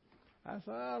 I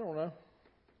said, "I don't know."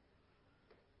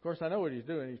 Of course, I know what he's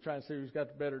doing. He's trying to see who's got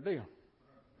the better deal.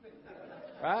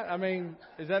 Right?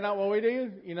 Is that not what we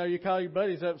did? You call your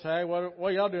buddies up and say, "Hey, what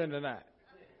are y'all doing tonight?"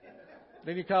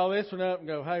 Then you call this one up and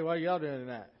go, "Hey, what are y'all doing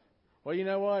tonight?" Well, you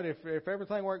know what? If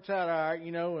everything works out all right,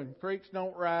 and creeks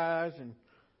don't rise, and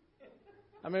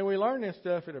we learn this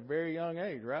stuff at a very young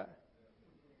age, right?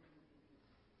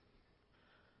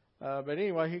 But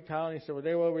anyway, he called and he said, "Well,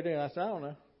 Dave, what are we doing?" I said, "I don't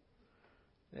know."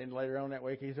 Then later on that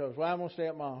week, he said, "Well, I'm going to stay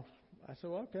at Mom's." I said,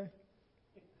 "Well, okay."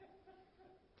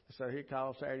 So he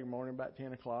called Saturday morning about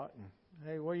 10 o'clock. And,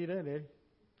 "Hey, what are you doing, Daddy?"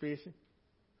 "Fishing."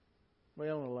 "We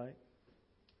on the lake."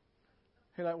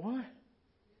 He's like, "What?"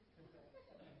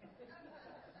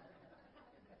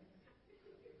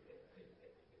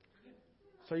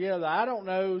 So, the I don't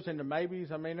knows and the maybes,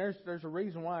 there's a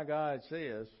reason why God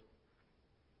says,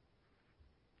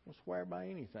 "Don't swear by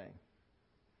anything."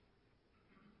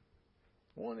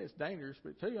 One, it's dangerous,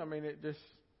 but two,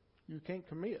 you can't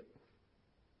commit.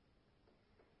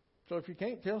 So if you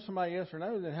can't tell somebody yes or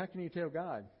no, then how can you tell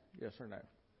God yes or no?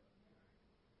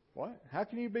 What? How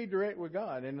can you be direct with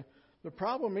God? And the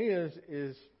problem is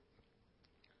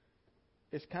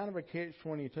it's kind of a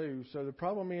catch-22. So the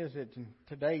problem is that in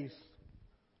today's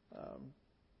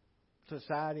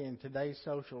society and today's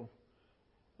social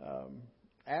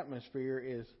atmosphere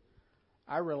is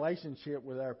our relationship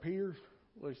with our peers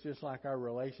looks just like our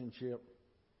relationship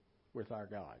with our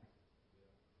God.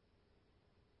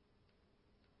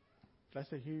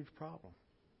 That's a huge problem.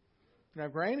 Now,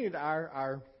 granted,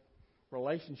 our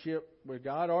relationship with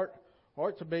God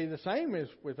ought to be the same as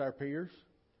with our peers,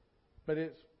 but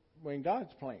it's in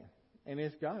God's plan, and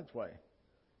it's God's way.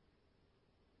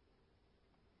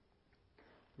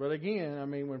 But again,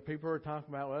 when people are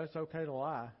talking about, well, it's okay to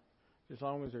lie, as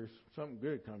long as there's something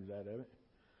good comes out of it.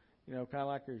 Kind of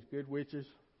like there's good witches,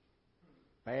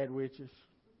 bad witches.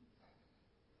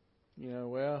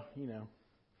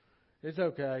 It's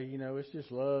okay. It's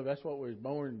just love. That's what we was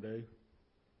born to do.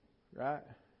 Right?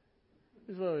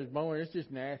 This is what we was born. It's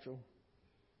just natural.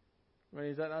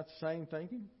 Is that not the same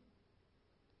thinking?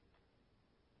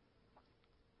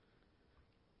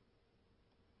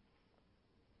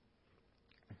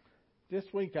 This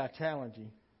week I challenge you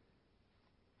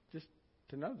just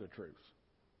to know the truth.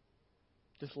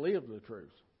 Just live the truth.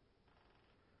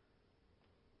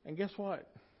 And guess what?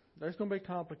 There's going to be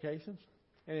complications,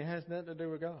 and it has nothing to do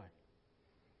with God.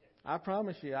 I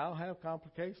promise you, I'll have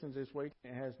complications this week.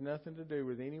 It has nothing to do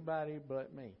with anybody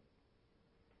but me.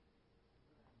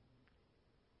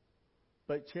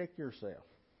 But check yourself.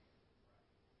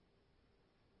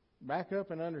 Back up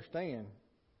and understand.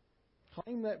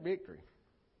 Claim that victory.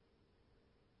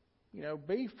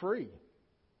 Be free.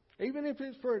 Even if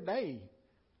it's for a day,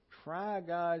 try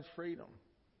God's freedom.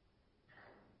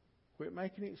 Quit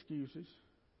making excuses.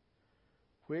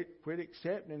 Quit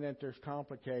accepting that there's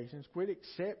complications. Quit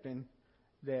accepting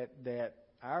that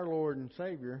our Lord and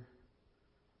Savior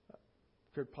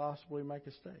could possibly make a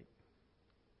mistake.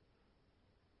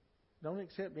 Don't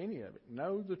accept any of it.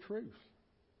 Know the truth.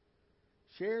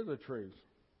 Share the truth.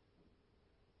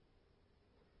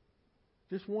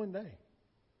 Just one day.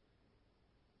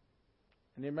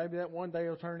 And then maybe that one day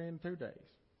will turn into 2 days.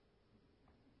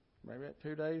 Maybe that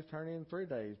 2 days turn into 3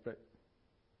 days. But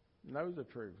know the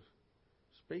truth.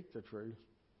 Speak the truth.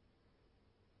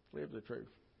 Live the truth.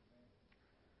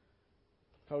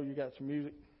 Cole, you got some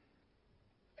music?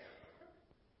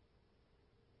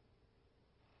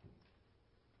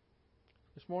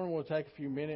 This morning we'll take a few minutes.